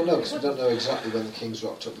 Well, we don't know, because we don't know exactly when the kings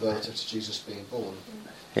rocked up relative to Jesus being born.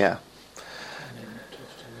 Yeah.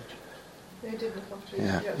 They did look after him.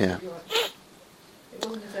 Yeah, You're yeah. absolutely right. It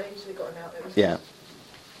wasn't his age they got him out there. Was Yeah.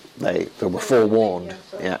 They were forewarned. Yeah,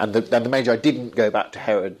 so- Yeah, and the Magi didn't go back to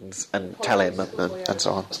Herod and tell him and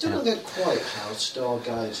so on. I still don't get quite how Star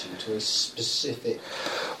guides you to a specific...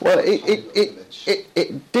 Well, kind of image.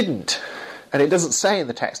 it didn't, and it doesn't say in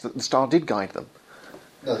the text that the star did guide them.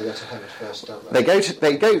 No, they go to Herod first,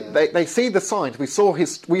 don't they? They see the signs.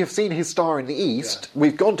 We have seen his star in the east. Yeah.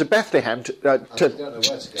 We've gone to Bethlehem And you don't know where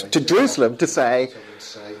to go. to Jerusalem to say,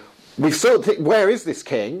 we thought, where is this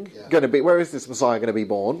king Yeah. going to be? Where is this Messiah going to be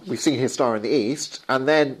born? We've seen his star in the east, and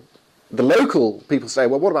then the local people say,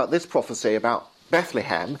 well, what about this prophecy about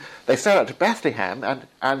Bethlehem? They sail out to Bethlehem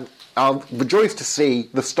and are rejoiced to see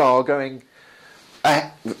the star going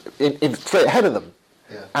in straight ahead of them,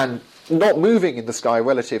 Yeah. and not moving in the sky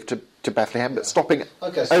relative to Bethlehem, but stopping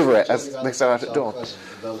over it as they sail out at dawn.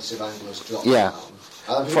 Yeah.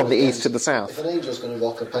 From the east to the south. If an angel's going to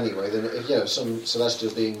rock up anyway, then if some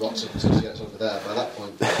celestial being rocks up until she gets over there, by that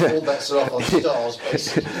point, all bets are off on stars,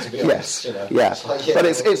 basically, to be honest. Yes, yeah. It's like, But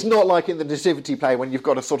it's not like in the Nativity play when you've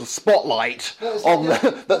got a sort of spotlight on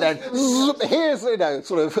that then here's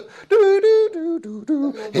sort of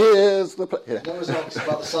here's the play. Noah's Ark is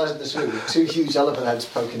about the size of this room with two huge elephant heads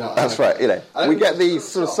poking out. That's right. And We get these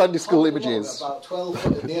just sort of stop, Sunday school hop along images. about 12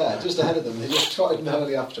 foot in the air, just ahead of them. They just trotted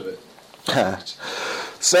merrily after it.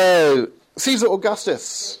 So, Caesar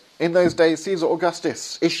Augustus. In those days, Caesar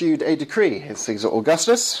Augustus issued a decree. Here's Caesar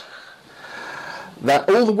Augustus. That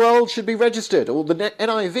all the world should be registered. Or the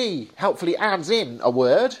NIV helpfully adds in a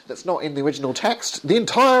word that's not in the original text. The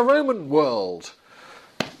entire Roman world.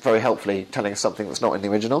 Very helpfully telling us something that's not in the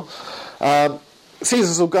original.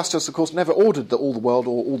 Caesar Augustus, of course, never ordered that all the world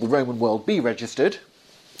or all the Roman world be registered.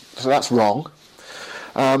 So that's wrong.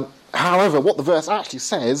 However, what the verse actually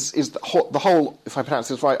says is that the whole, if I pronounce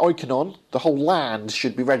this right, oikonon, the whole land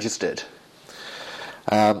should be registered.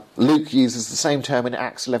 Luke uses the same term in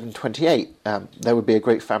Acts 11:28. There would be a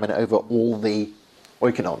great famine over all the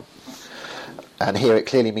oikonon. And here it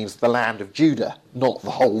clearly means the land of Judah, not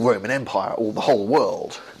the whole Roman Empire or the whole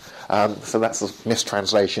world. So that's a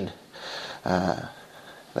mistranslation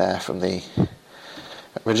there from the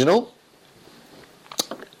original.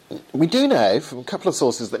 We do know from a couple of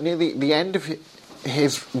sources that near the end of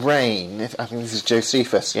his reign, I think this is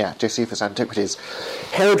Josephus Antiquities,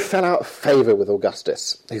 Herod fell out of favour with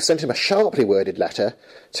Augustus, who sent him a sharply worded letter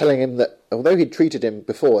telling him that although he'd treated him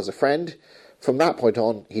before as a friend, from that point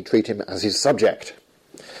on he'd treat him as his subject.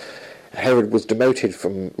 Herod was demoted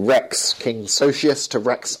from Rex, King Socius, to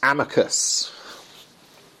Rex Amicus.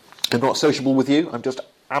 I'm not sociable with you, I'm just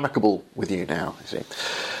amicable with you now, you see.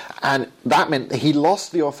 And that meant that he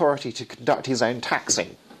lost the authority to conduct his own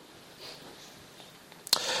taxing.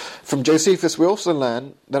 From Josephus we also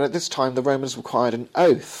learn that at this time the Romans required an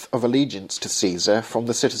oath of allegiance to Caesar from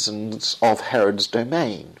the citizens of Herod's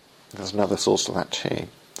domain. There's another source of that too.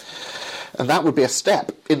 And that would be a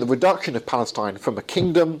step in the reduction of Palestine from a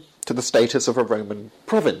kingdom to the status of a Roman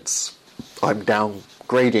province. I'm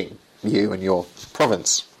downgrading you and your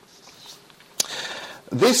province.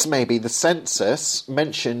 This may be the census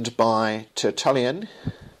mentioned by Tertullian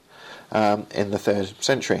in the 3rd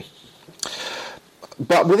century.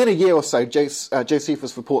 But within a year or so,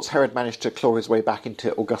 Josephus reports Herod managed to claw his way back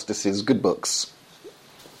into Augustus's good books.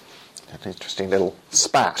 An interesting little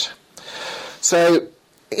spat. So,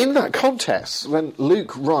 in that context, when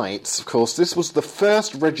Luke writes, of course, this was the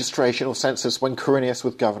first registration or census when Quirinius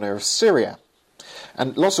was governor of Syria.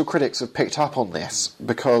 And lots of critics have picked up on this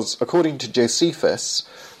because, according to Josephus,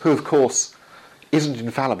 who of course isn't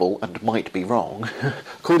infallible and might be wrong,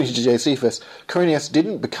 according to Josephus, Quirinius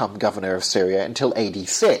didn't become governor of Syria until AD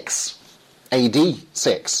 6,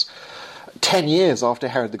 10 years after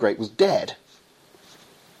Herod the Great was dead.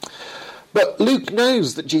 But Luke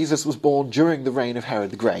knows that Jesus was born during the reign of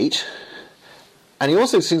Herod the Great, and he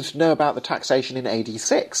also seems to know about the taxation in AD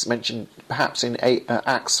 6, mentioned perhaps in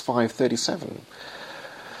Acts 5:37.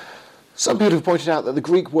 Some people have pointed out that the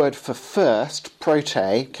Greek word for first,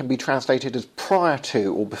 prote, can be translated as prior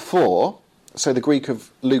to or before, so the Greek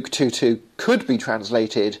of Luke 2:2 could be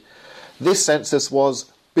translated, this census was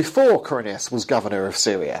before Quirinius was governor of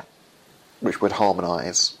Syria, which would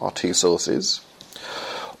harmonise our two sources.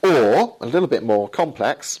 Or, a little bit more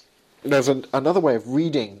complex, there's another way of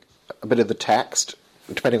reading a bit of the text,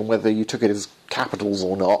 depending on whether you took it as capitals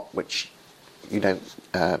or not, which you don't,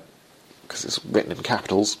 because it's written in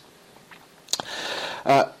capitals.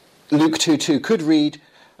 Luke 2:2 could read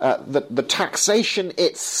that the taxation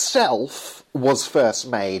itself was first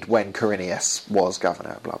made when Quirinius was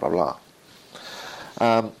governor, blah, blah,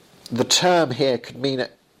 blah. The term here could mean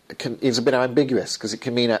is a bit ambiguous, because it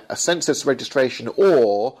can mean a census registration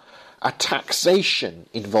or a taxation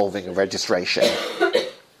involving a registration.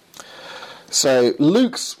 So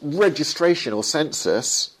Luke's registration or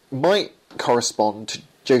census might correspond to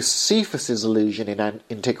Josephus's allusion in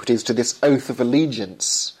Antiquities to this oath of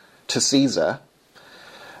allegiance to Caesar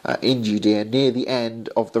in Judea near the end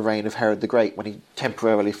of the reign of Herod the Great, when he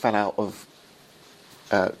temporarily fell out of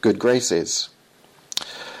good graces.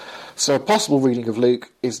 So a possible reading of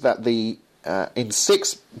Luke is that in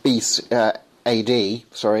 6 AD,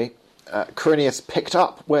 Quirinius picked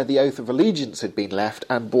up where the oath of allegiance had been left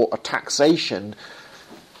and brought a taxation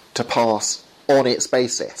to pass on its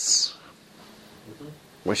basis,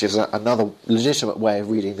 which is another legitimate way of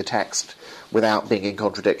reading the text without being in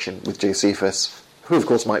contradiction with Josephus, who of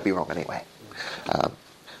course might be wrong anyway.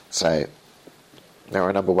 So there are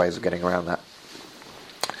a number of ways of getting around that.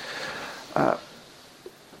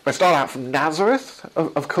 We start out from Nazareth,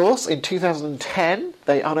 of course. In 2010,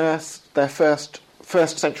 they unearthed their first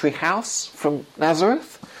century house from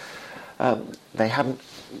Nazareth. They hadn't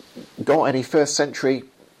got any first century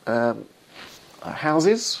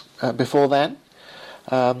houses before then.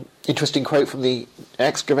 Interesting quote from the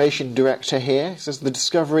excavation director here. He says, "The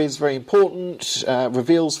discovery is very important,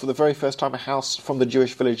 reveals for the very first time a house from the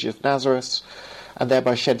Jewish village of Nazareth, and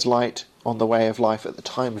thereby sheds light on the way of life at the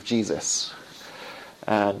time of Jesus."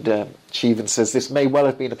 And she even says this may well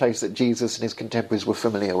have been a place that Jesus and his contemporaries were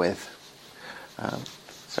familiar with.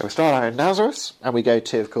 So we start out in Nazareth, and we go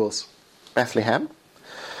to, of course, Bethlehem,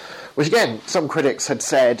 which again, some critics had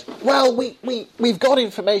said, well, we've got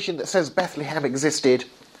information that says Bethlehem existed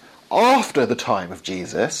after the time of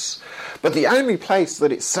Jesus, but the only place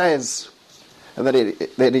that it says that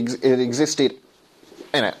it existed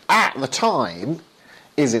at the time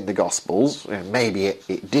is in the Gospels. Maybe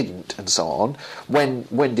it didn't, and so on.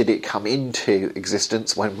 When did it come into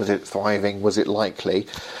existence? When was it thriving? Was it likely?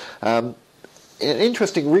 An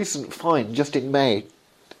interesting recent find just in May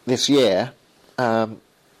this year, L.A.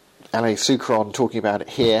 Sukron talking about it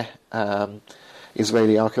here,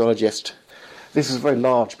 Israeli archaeologist. This is a very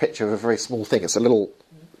large picture of a very small thing. It's a little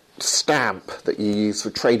stamp that you use for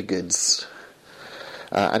trade goods,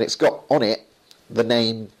 and it's got on it the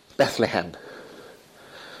name Bethlehem,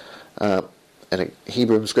 and a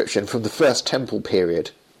Hebrew inscription from the first temple period,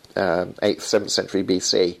 8th, 7th century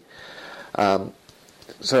BC.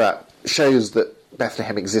 So that shows that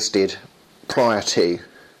Bethlehem existed prior to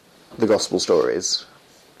the Gospel stories.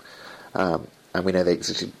 And we know they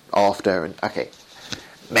existed after, and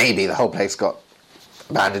maybe the whole place got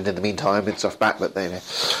abandoned in the meantime and stuff back, but they know.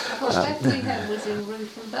 Well, Bethlehem was in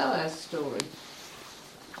Ruth and Boaz's story.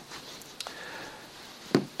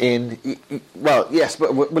 Well, yes,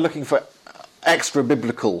 but we're looking for extra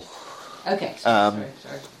biblical Sorry.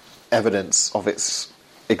 evidence of its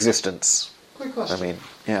existence. Quick question. I mean,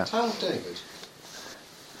 yeah. Town of David.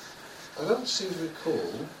 I don't seem to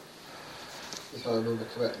recall, if I remember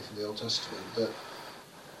correctly from the Old Testament, that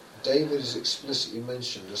David is explicitly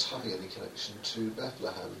mentioned as having any connection to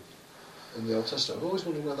Bethlehem in the Old Testament. I've always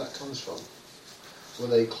wondered where that comes from. Were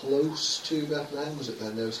they close to Bethlehem? Was it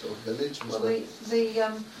their nearest little village? The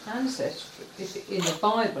ancestry, in the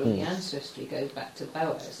Bible, the ancestry goes back to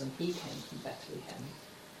Boaz, and he came from Bethlehem.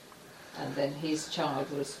 And then his child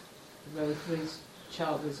was Obed.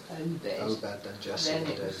 Then Jesse then and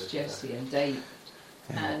it David. was Jesse Yeah. and David.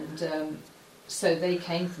 Yeah. And so they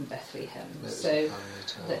came from Bethlehem. So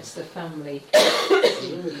that's the family. If I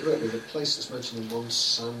remember correctly, the place that's mentioned in 1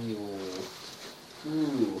 Samuel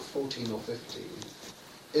 14 or 15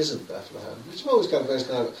 isn't Bethlehem, which I'm always kind of based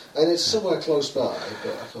now, and it's somewhere close by,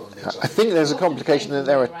 but I can't remember exactly. I think there's a complication that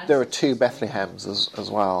there are two Bethlehems as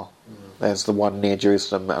well. There's the one near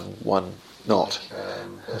Jerusalem and one not.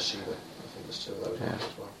 Beersheba, I think there's two of those ones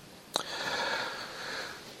as well.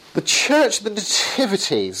 The Church of the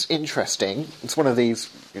Nativity is interesting. It's one of these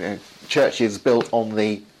churches built on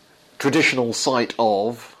the traditional site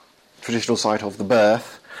of the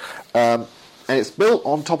birth, and it's built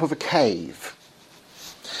on top of a cave.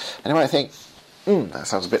 And you might think, that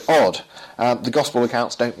sounds a bit odd. The Gospel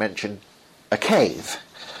accounts don't mention a cave.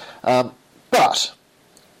 But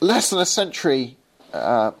less than a century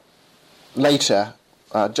later,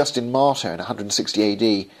 Justin Martyr in 160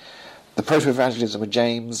 AD, the proto-evangelism of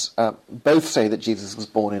James, both say that Jesus was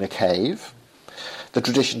born in a cave. The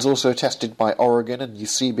tradition's also attested by Origen and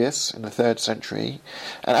Eusebius in the 3rd century.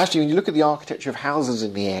 And actually, when you look at the architecture of houses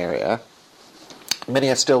in the area, many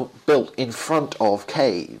are still built in front of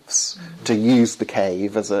caves to use the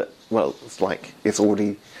cave as a, well, it's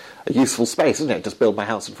already a useful space, isn't it? Just build my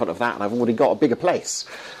house in front of that and I've already got a bigger place.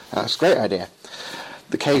 That's a great idea.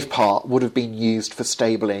 The cave part would have been used for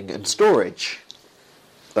stabling and storage.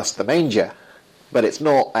 That's the manger. But it's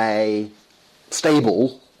not a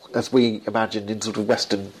stable as we imagined in sort of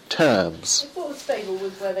Western terms. I thought the stable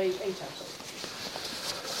was where they ate out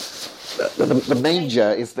of. The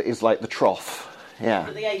manger is like the trough. Yeah.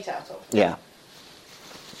 That they ate out of? Yeah.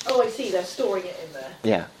 Oh, I see, they're storing it in there.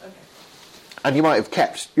 Yeah. Okay. And you might have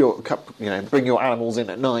kept bring your animals in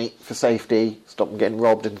at night for safety, stop them getting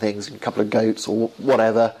robbed and things, a couple of goats or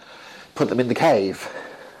whatever, put them in the cave.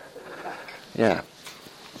 Yeah.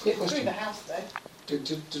 Through the house, though. Did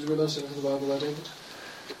we learn something from the Bible there, David?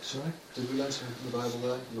 Sorry? Did we learn something from the Bible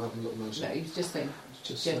there? You haven't got most. No, he was just saying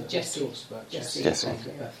Jesse. Talks about Jesse.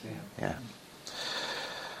 Bethlehem. Yeah.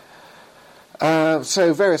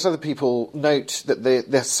 So various other people note that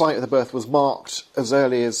the site of the birth was marked as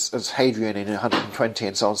early as Hadrian in 120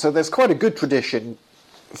 and so on. So there's quite a good tradition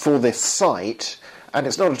for this site, and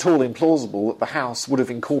it's not at all implausible that the house would have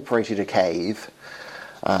incorporated a cave.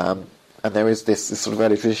 And there is this sort of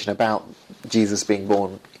early tradition about Jesus being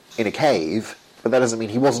born in a cave, but that doesn't mean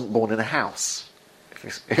he wasn't born in a house.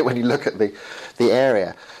 When you look at the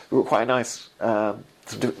area, we've got quite a nice...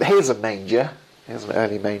 here's a manger. Here's an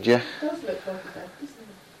early manger. It does look like a bed, doesn't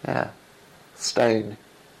it? Yeah. Stone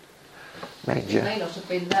manger. It may not have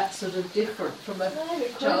been that sort of different from a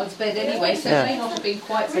child's bed anyway, so it may not have been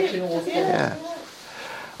quite such an awful... Yeah.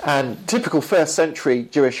 And typical 1st century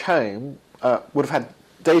Jewish home would have had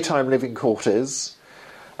daytime living quarters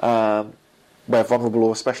where vulnerable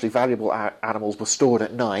or especially valuable animals were stored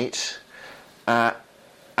at night,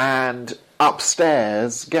 and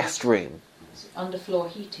upstairs guest room. Underfloor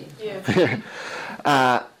heating.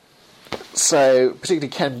 Yeah. So particularly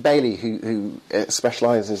Ken Bailey, who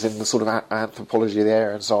specialises in the sort of anthropology of the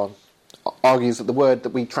area and so on, argues that the word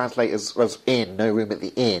that we translate as inn, no room at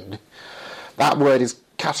the inn, that word is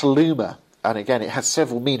kataluma, and again it has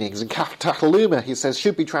several meanings, and kataluma, he says,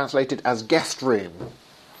 should be translated as guest room.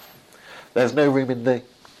 There's no room in the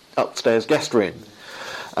upstairs guest room.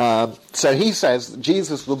 So he says that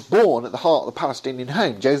Jesus was born at the heart of the Palestinian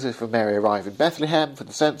home. Joseph and Mary arrive in Bethlehem for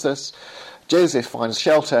the census. Joseph finds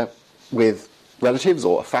shelter with relatives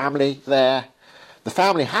or a family there. The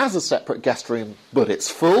family has a separate guest room, but it's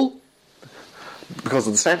full because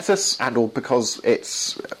of the census and or because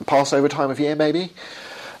it's Passover time of year maybe.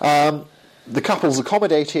 The couple's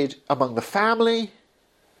accommodated among the family,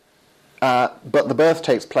 but the birth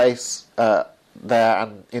takes place there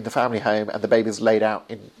and in the family home, and the baby's laid out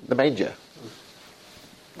in the manger.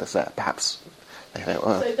 That's perhaps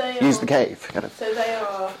they use the cave. Kind of. So they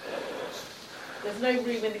are. There's no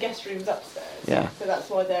room in the guest rooms upstairs. Yeah. So that's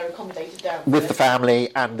why they're accommodated downstairs. With the family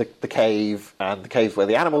and the cave, and the cave where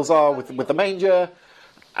the animals are, with the manger,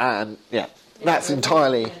 and that's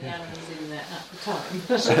entirely. The animals in there at the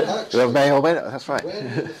time. So actually, May or may not, that's right. when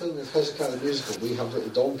in the film of Hezekiah the musical, we have little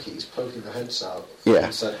donkeys poking their heads out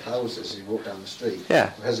inside houses as you walk down the street. Yeah.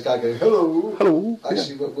 Hezekiah going, hello. Hello.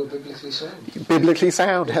 Actually, we're biblically sound. Biblically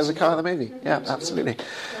sound, Hezekiah the movie. Yeah, absolutely.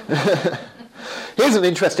 Here's an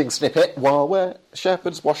interesting snippet while where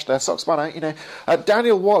shepherds wash their socks by night.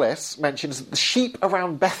 Daniel Wallace mentions that the sheep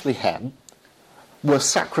around Bethlehem were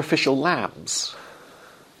sacrificial lambs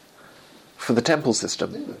for the temple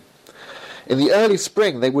system. Yeah. In the early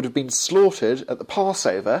spring, they would have been slaughtered at the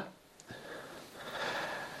Passover,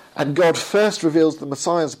 and God first reveals the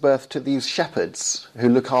Messiah's birth to these shepherds who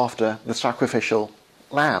look after the sacrificial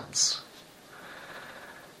lambs.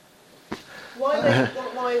 Why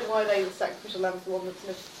are they the sacrificial lambs, the one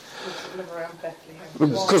that's live around Bethlehem?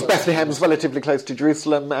 Because Bethlehem's relatively close to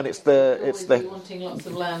Jerusalem, and it's the wanting lots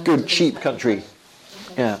of lambs good sheep country.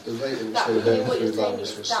 Yeah. The rate at which That they were was going what through you're saying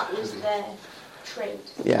lambs is was that was heavy. their trade.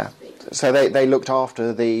 so to Yeah. speak. So they looked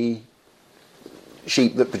after the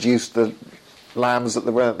sheep that produced the lambs that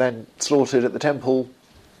were then slaughtered at the temple.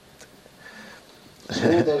 So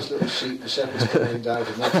all those little sheep, the shepherds coming down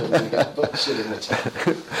and they're going to get butchered in the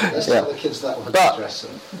temple. Let's tell the kids that one to dress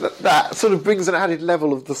them. That sort of brings an added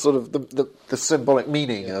level of the sort of the symbolic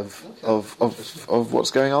meaning of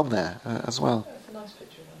what's going on there as well. That's a nice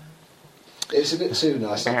picture of them. It's a bit too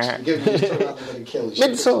nice. You're just talking about them getting killed.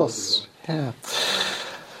 Mint sauce. Yeah.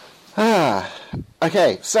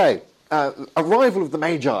 Okay, so arrival of the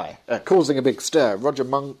Magi causing a big stir.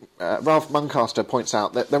 Ralph Muncaster points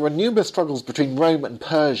out that there were numerous struggles between Rome and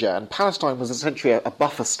Persia, and Palestine was essentially a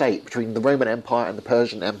buffer state between the Roman Empire and the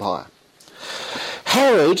Persian Empire.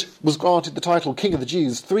 Herod was granted the title King of the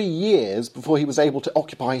Jews 3 years before he was able to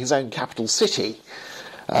occupy his own capital city.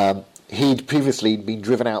 He'd previously been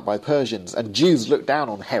driven out by Persians, and Jews looked down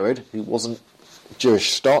on Herod, who wasn't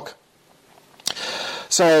Jewish stock.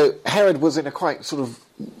 So Herod was in a quite sort of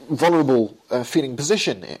vulnerable feeling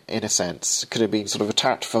position, in a sense. Could have been sort of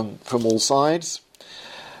attacked from all sides.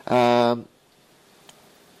 The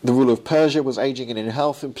ruler of Persia was aging and in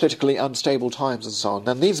health in politically unstable times and so on.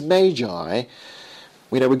 And these Magi,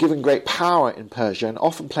 were given great power in Persia and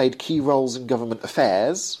often played key roles in government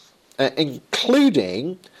affairs,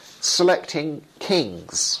 including selecting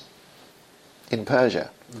kings in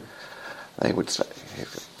Persia. They would say,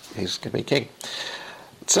 he's going to be king.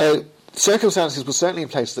 So circumstances were certainly in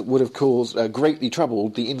place that would have caused greatly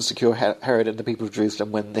troubled the insecure Herod and the people of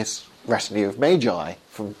Jerusalem when this retinue of Magi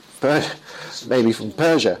from maybe from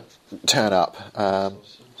Persia turn up.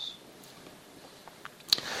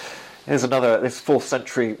 Here's this 4th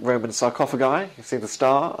century Roman sarcophagi. You see the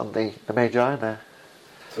star and the Magi there.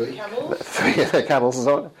 3 Camels. 3 of the camels and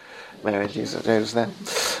so on. Mary and Jesus there.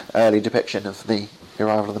 Early depiction of the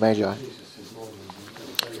arrival of the Magi.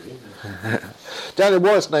 Daniel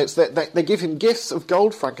Morris notes that they give him gifts of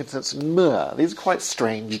gold, frankincense and myrrh. These are quite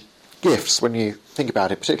strange gifts when you think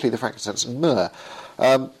about it, particularly the frankincense and myrrh.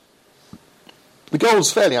 The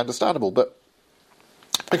gold's fairly understandable, but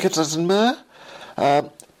frankincense and myrrh?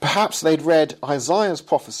 Perhaps they'd read Isaiah's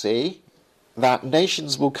prophecy that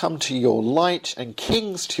nations will come to your light and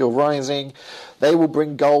kings to your rising. They will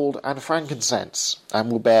bring gold and frankincense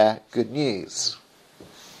and will bear good news.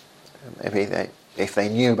 Maybe if they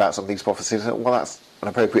knew about some of these prophecies, well, that's an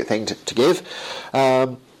appropriate thing to give.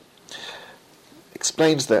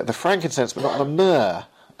 Explains the frankincense, but not the myrrh.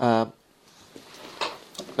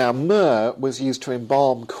 Now, myrrh was used to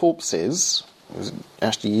embalm corpses. It was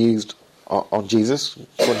actually used on Jesus,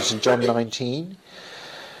 according to John 19.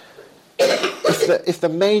 If the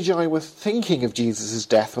Magi were thinking of Jesus'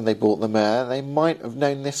 death when they bought the myrrh, they might have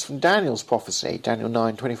known this from Daniel's prophecy, Daniel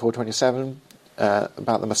 9, 24, 27,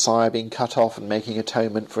 about the Messiah being cut off and making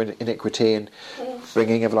atonement for iniquity and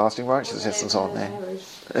bringing everlasting righteousness and so on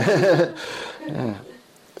there.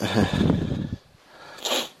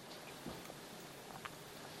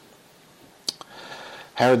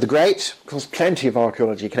 Herod the Great, of course, plenty of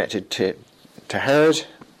archaeology connected to Herod.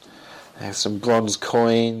 There's some bronze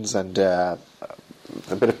coins and a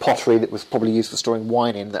bit of pottery that was probably used for storing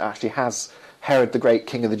wine in that actually has Herod the Great,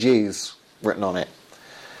 King of the Jews, written on it.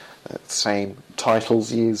 Same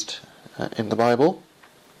titles used in the Bible.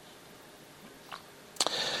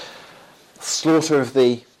 Slaughter of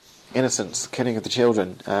the innocents, killing of the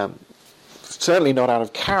children. Certainly not out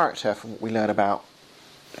of character from what we learn about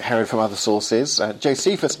Herod from other sources.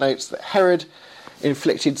 Josephus notes that Herod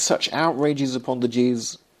inflicted such outrages upon the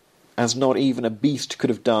Jews as not even a beast could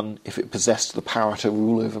have done if it possessed the power to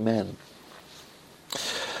rule over men.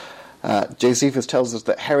 Josephus tells us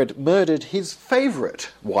that Herod murdered his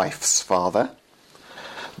favourite wife's father,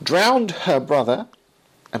 drowned her brother,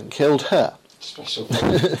 and killed her. Special.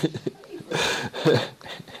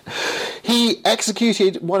 He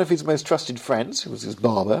executed one of his most trusted friends, who was his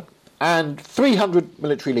barber, and 300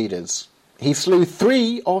 military leaders. He slew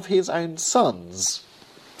 3 of his own sons,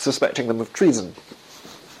 suspecting them of treason.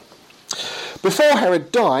 Before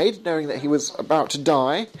Herod died, knowing that he was about to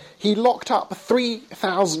die, he locked up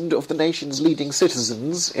 3,000 of the nation's leading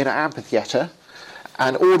citizens in an amphitheatre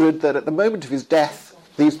and ordered that at the moment of his death,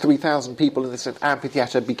 these 3,000 people in this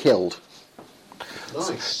amphitheatre be killed.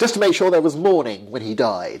 Nice. Just to make sure there was mourning when he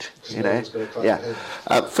died, you know. Yeah.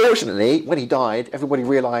 Fortunately, when he died, everybody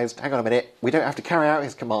realised, hang on a minute, we don't have to carry out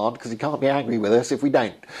his command because he can't be angry with us if we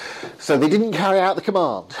don't. So they didn't carry out the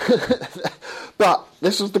command. But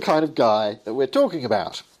this was the kind of guy that we're talking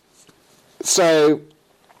about. So,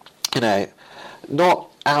 you know, not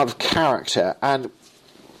out of character. And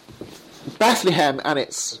Bethlehem and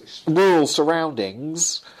its rural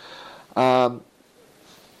surroundings, I've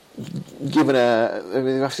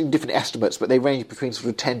seen different estimates, but they range between sort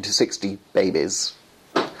of 10 to 60 babies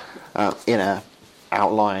in a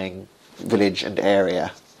outlying village and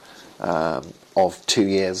area of 2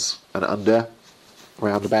 years and under,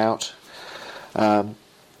 roundabout.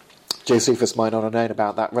 Josephus might not have known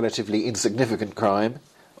about that relatively insignificant crime,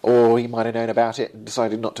 or he might have known about it and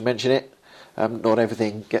decided not to mention it. Not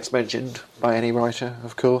everything gets mentioned by any writer,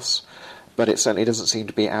 of course, but it certainly doesn't seem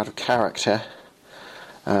to be out of character.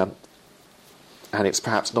 And it's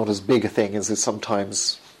perhaps not as big a thing as is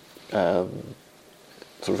sometimes sort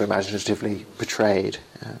of imaginatively portrayed,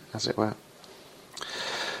 as it were.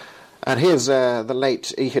 And here's the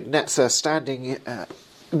late Ehud Netzer standing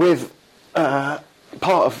with part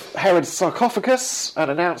of Herod's sarcophagus and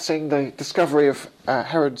announcing the discovery of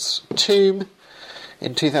Herod's tomb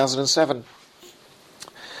in 2007,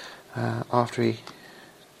 after he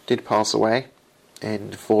did pass away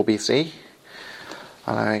in 4 BC,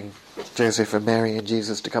 allowing Joseph and Mary and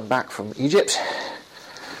Jesus to come back from Egypt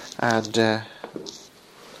and go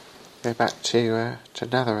back to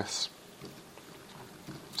Nazareth.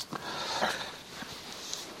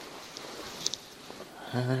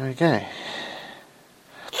 And there we go.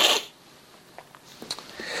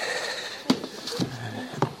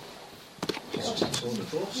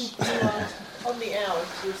 On the hour,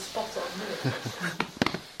 you're spot on, isn't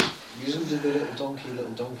it? Using the little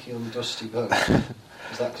donkey on the dusty boat.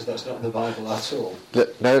 Is that because that's not in the Bible at all?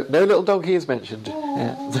 No little donkey is mentioned.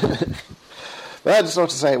 Yeah. But I just want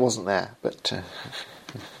to say it wasn't there. But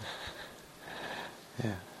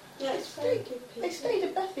yeah. Yeah, it's very good. They stayed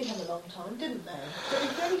at Bethlehem a long time, didn't they? So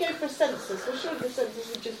if you only go for a census, well, surely the census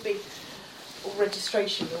would just be, or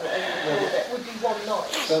registration or whatever you call it, would be one night.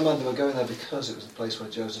 Bear in mind they were going there because it was the place where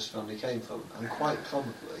Joseph's family came from, and quite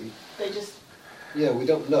probably... They just... Yeah, we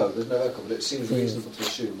don't know, there's no record, but it seems reasonable to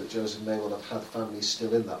assume that Joseph may well have had families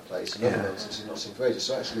still in that place, and other ones he's not seen for ages.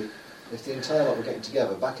 So actually, if the entire lot were getting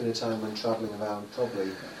together, back in a time when travelling around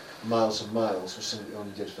probably miles and miles was something you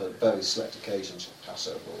only did for very select occasions, like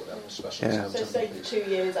Passover or whatever, special times. So say for 2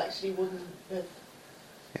 years actually wouldn't have...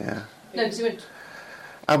 Yeah. No, because he went...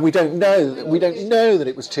 And we don't know. We don't know that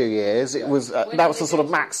it was 2 years. It was that was the sort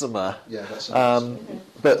of maxima. Yeah, that's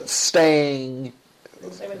but staying.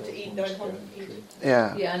 They went to eat, going home to eat.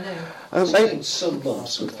 Yeah. Yeah, I know. staying some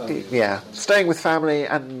months with family. Yeah, staying with family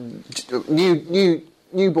and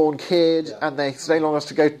newborn kid, and they stay long enough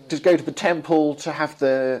to go to the temple to have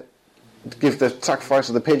give the sacrifice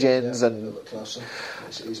of the pigeons and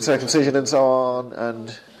circumcision and so on,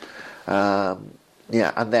 and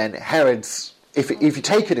and then Herod's. If you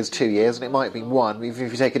take it as 2 years, and it might be 1, if you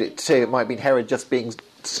take it at 2, it might be Herod just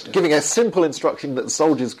giving a simple instruction that the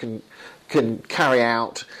soldiers can carry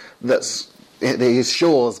out. That he's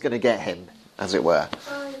sure is going to get him, as it were. If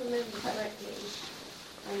I remember correctly,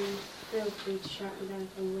 feel free to shout me down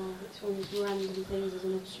if I'm wrong. It's one of those random things as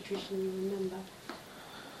an obstetrician you remember.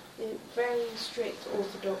 Very strict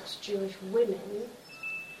Orthodox Jewish women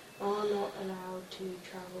are not allowed to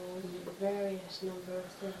travel in various number of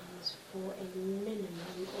things for a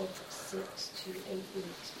minimum of 6 to 8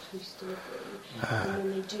 weeks post-delivery. And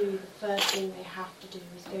when they do, the first thing they have to do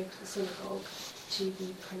is go to the synagogue to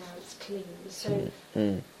be pronounced clean. So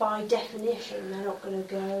by definition, they're not going to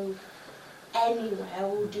go anywhere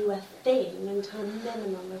or do a thing until a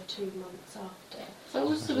minimum of 2 months after. So I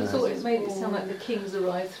always sort of thought it made it sound like the kings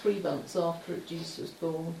arrived 3 months after Jesus was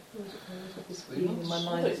born. This feeling in my I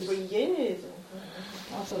mind. thought it was 3 years.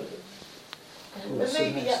 I thought But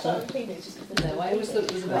maybe that unclean is just... no, I always thought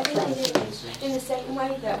it was I about think they do in the same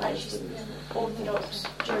way that actually Orthodox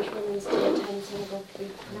Jewish women still attend synagogue to be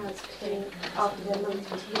pronounced clean after their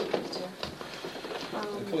month is healed.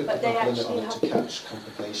 But they actually have to catch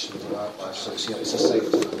complications of wildlife, so it's a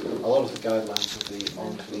safety. A lot of the guidelines of the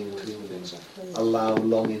on-clean and clean things allow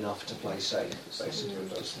long enough to play safe, basically,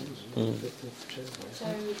 with those things. So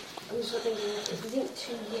I'm just thinking, if we think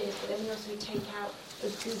 2 years, but then we also take out a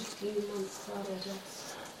good few months after the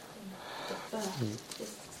birth,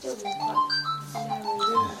 it's still quite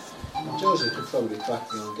narrow. Joseph could probably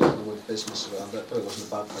crack me on getting the wood business around that, but it wasn't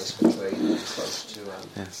a bad place for trade, close to...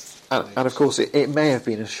 Yes. And of course, it may have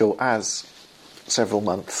been as short as several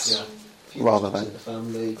months, rather than the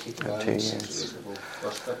family, 2 years. And does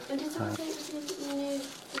it say it was near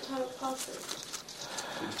the time of Passover?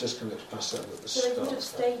 It was just coming up to Passover at the So they start. would have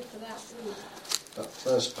stayed for that week. That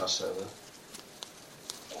first Passover,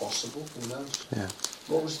 possible, who knows? Yeah.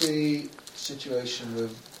 What was the situation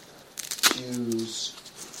with Jews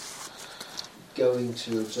going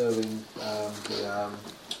to observing the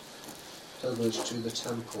pilgrimage to the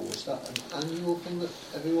temple? Was that an annual thing that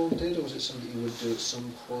everyone did, or was it something you would do at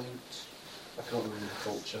some point? I can't remember the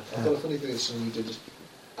culture. I've got a funny feeling it's something you did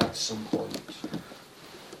at some point,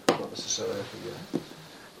 not necessarily every year.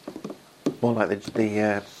 More like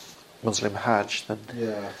the Muslim Hajj than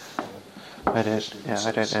I don't. Yeah,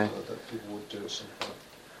 I don't know. That people would do at some point.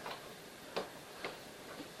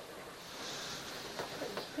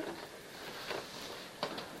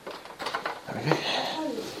 Okay.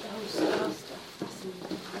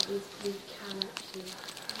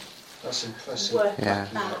 That's impressive. Yeah.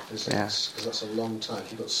 Physics, because that's a long time.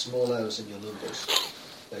 If you've got small errors in your numbers,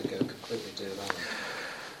 they go completely derailed.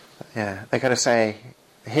 Yeah, they kind of say,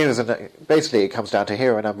 basically it comes down to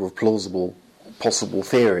here are a number of plausible possible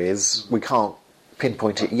theories. We can't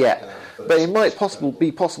pinpoint it yet, but it might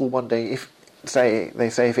be possible one day if, they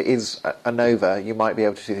say if it is a nova, you might be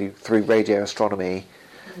able to, through radio astronomy,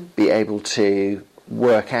 be able to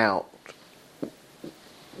work out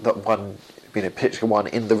that one, particular one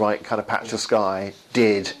in the right kind of patch of sky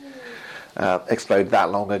did explode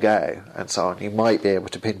that long ago, and so on. You might be able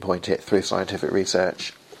to pinpoint it through scientific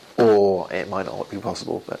research, or it might not be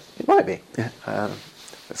possible, but it might be. There's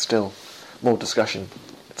still more discussion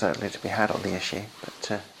certainly to be had on the issue,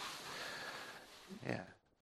 but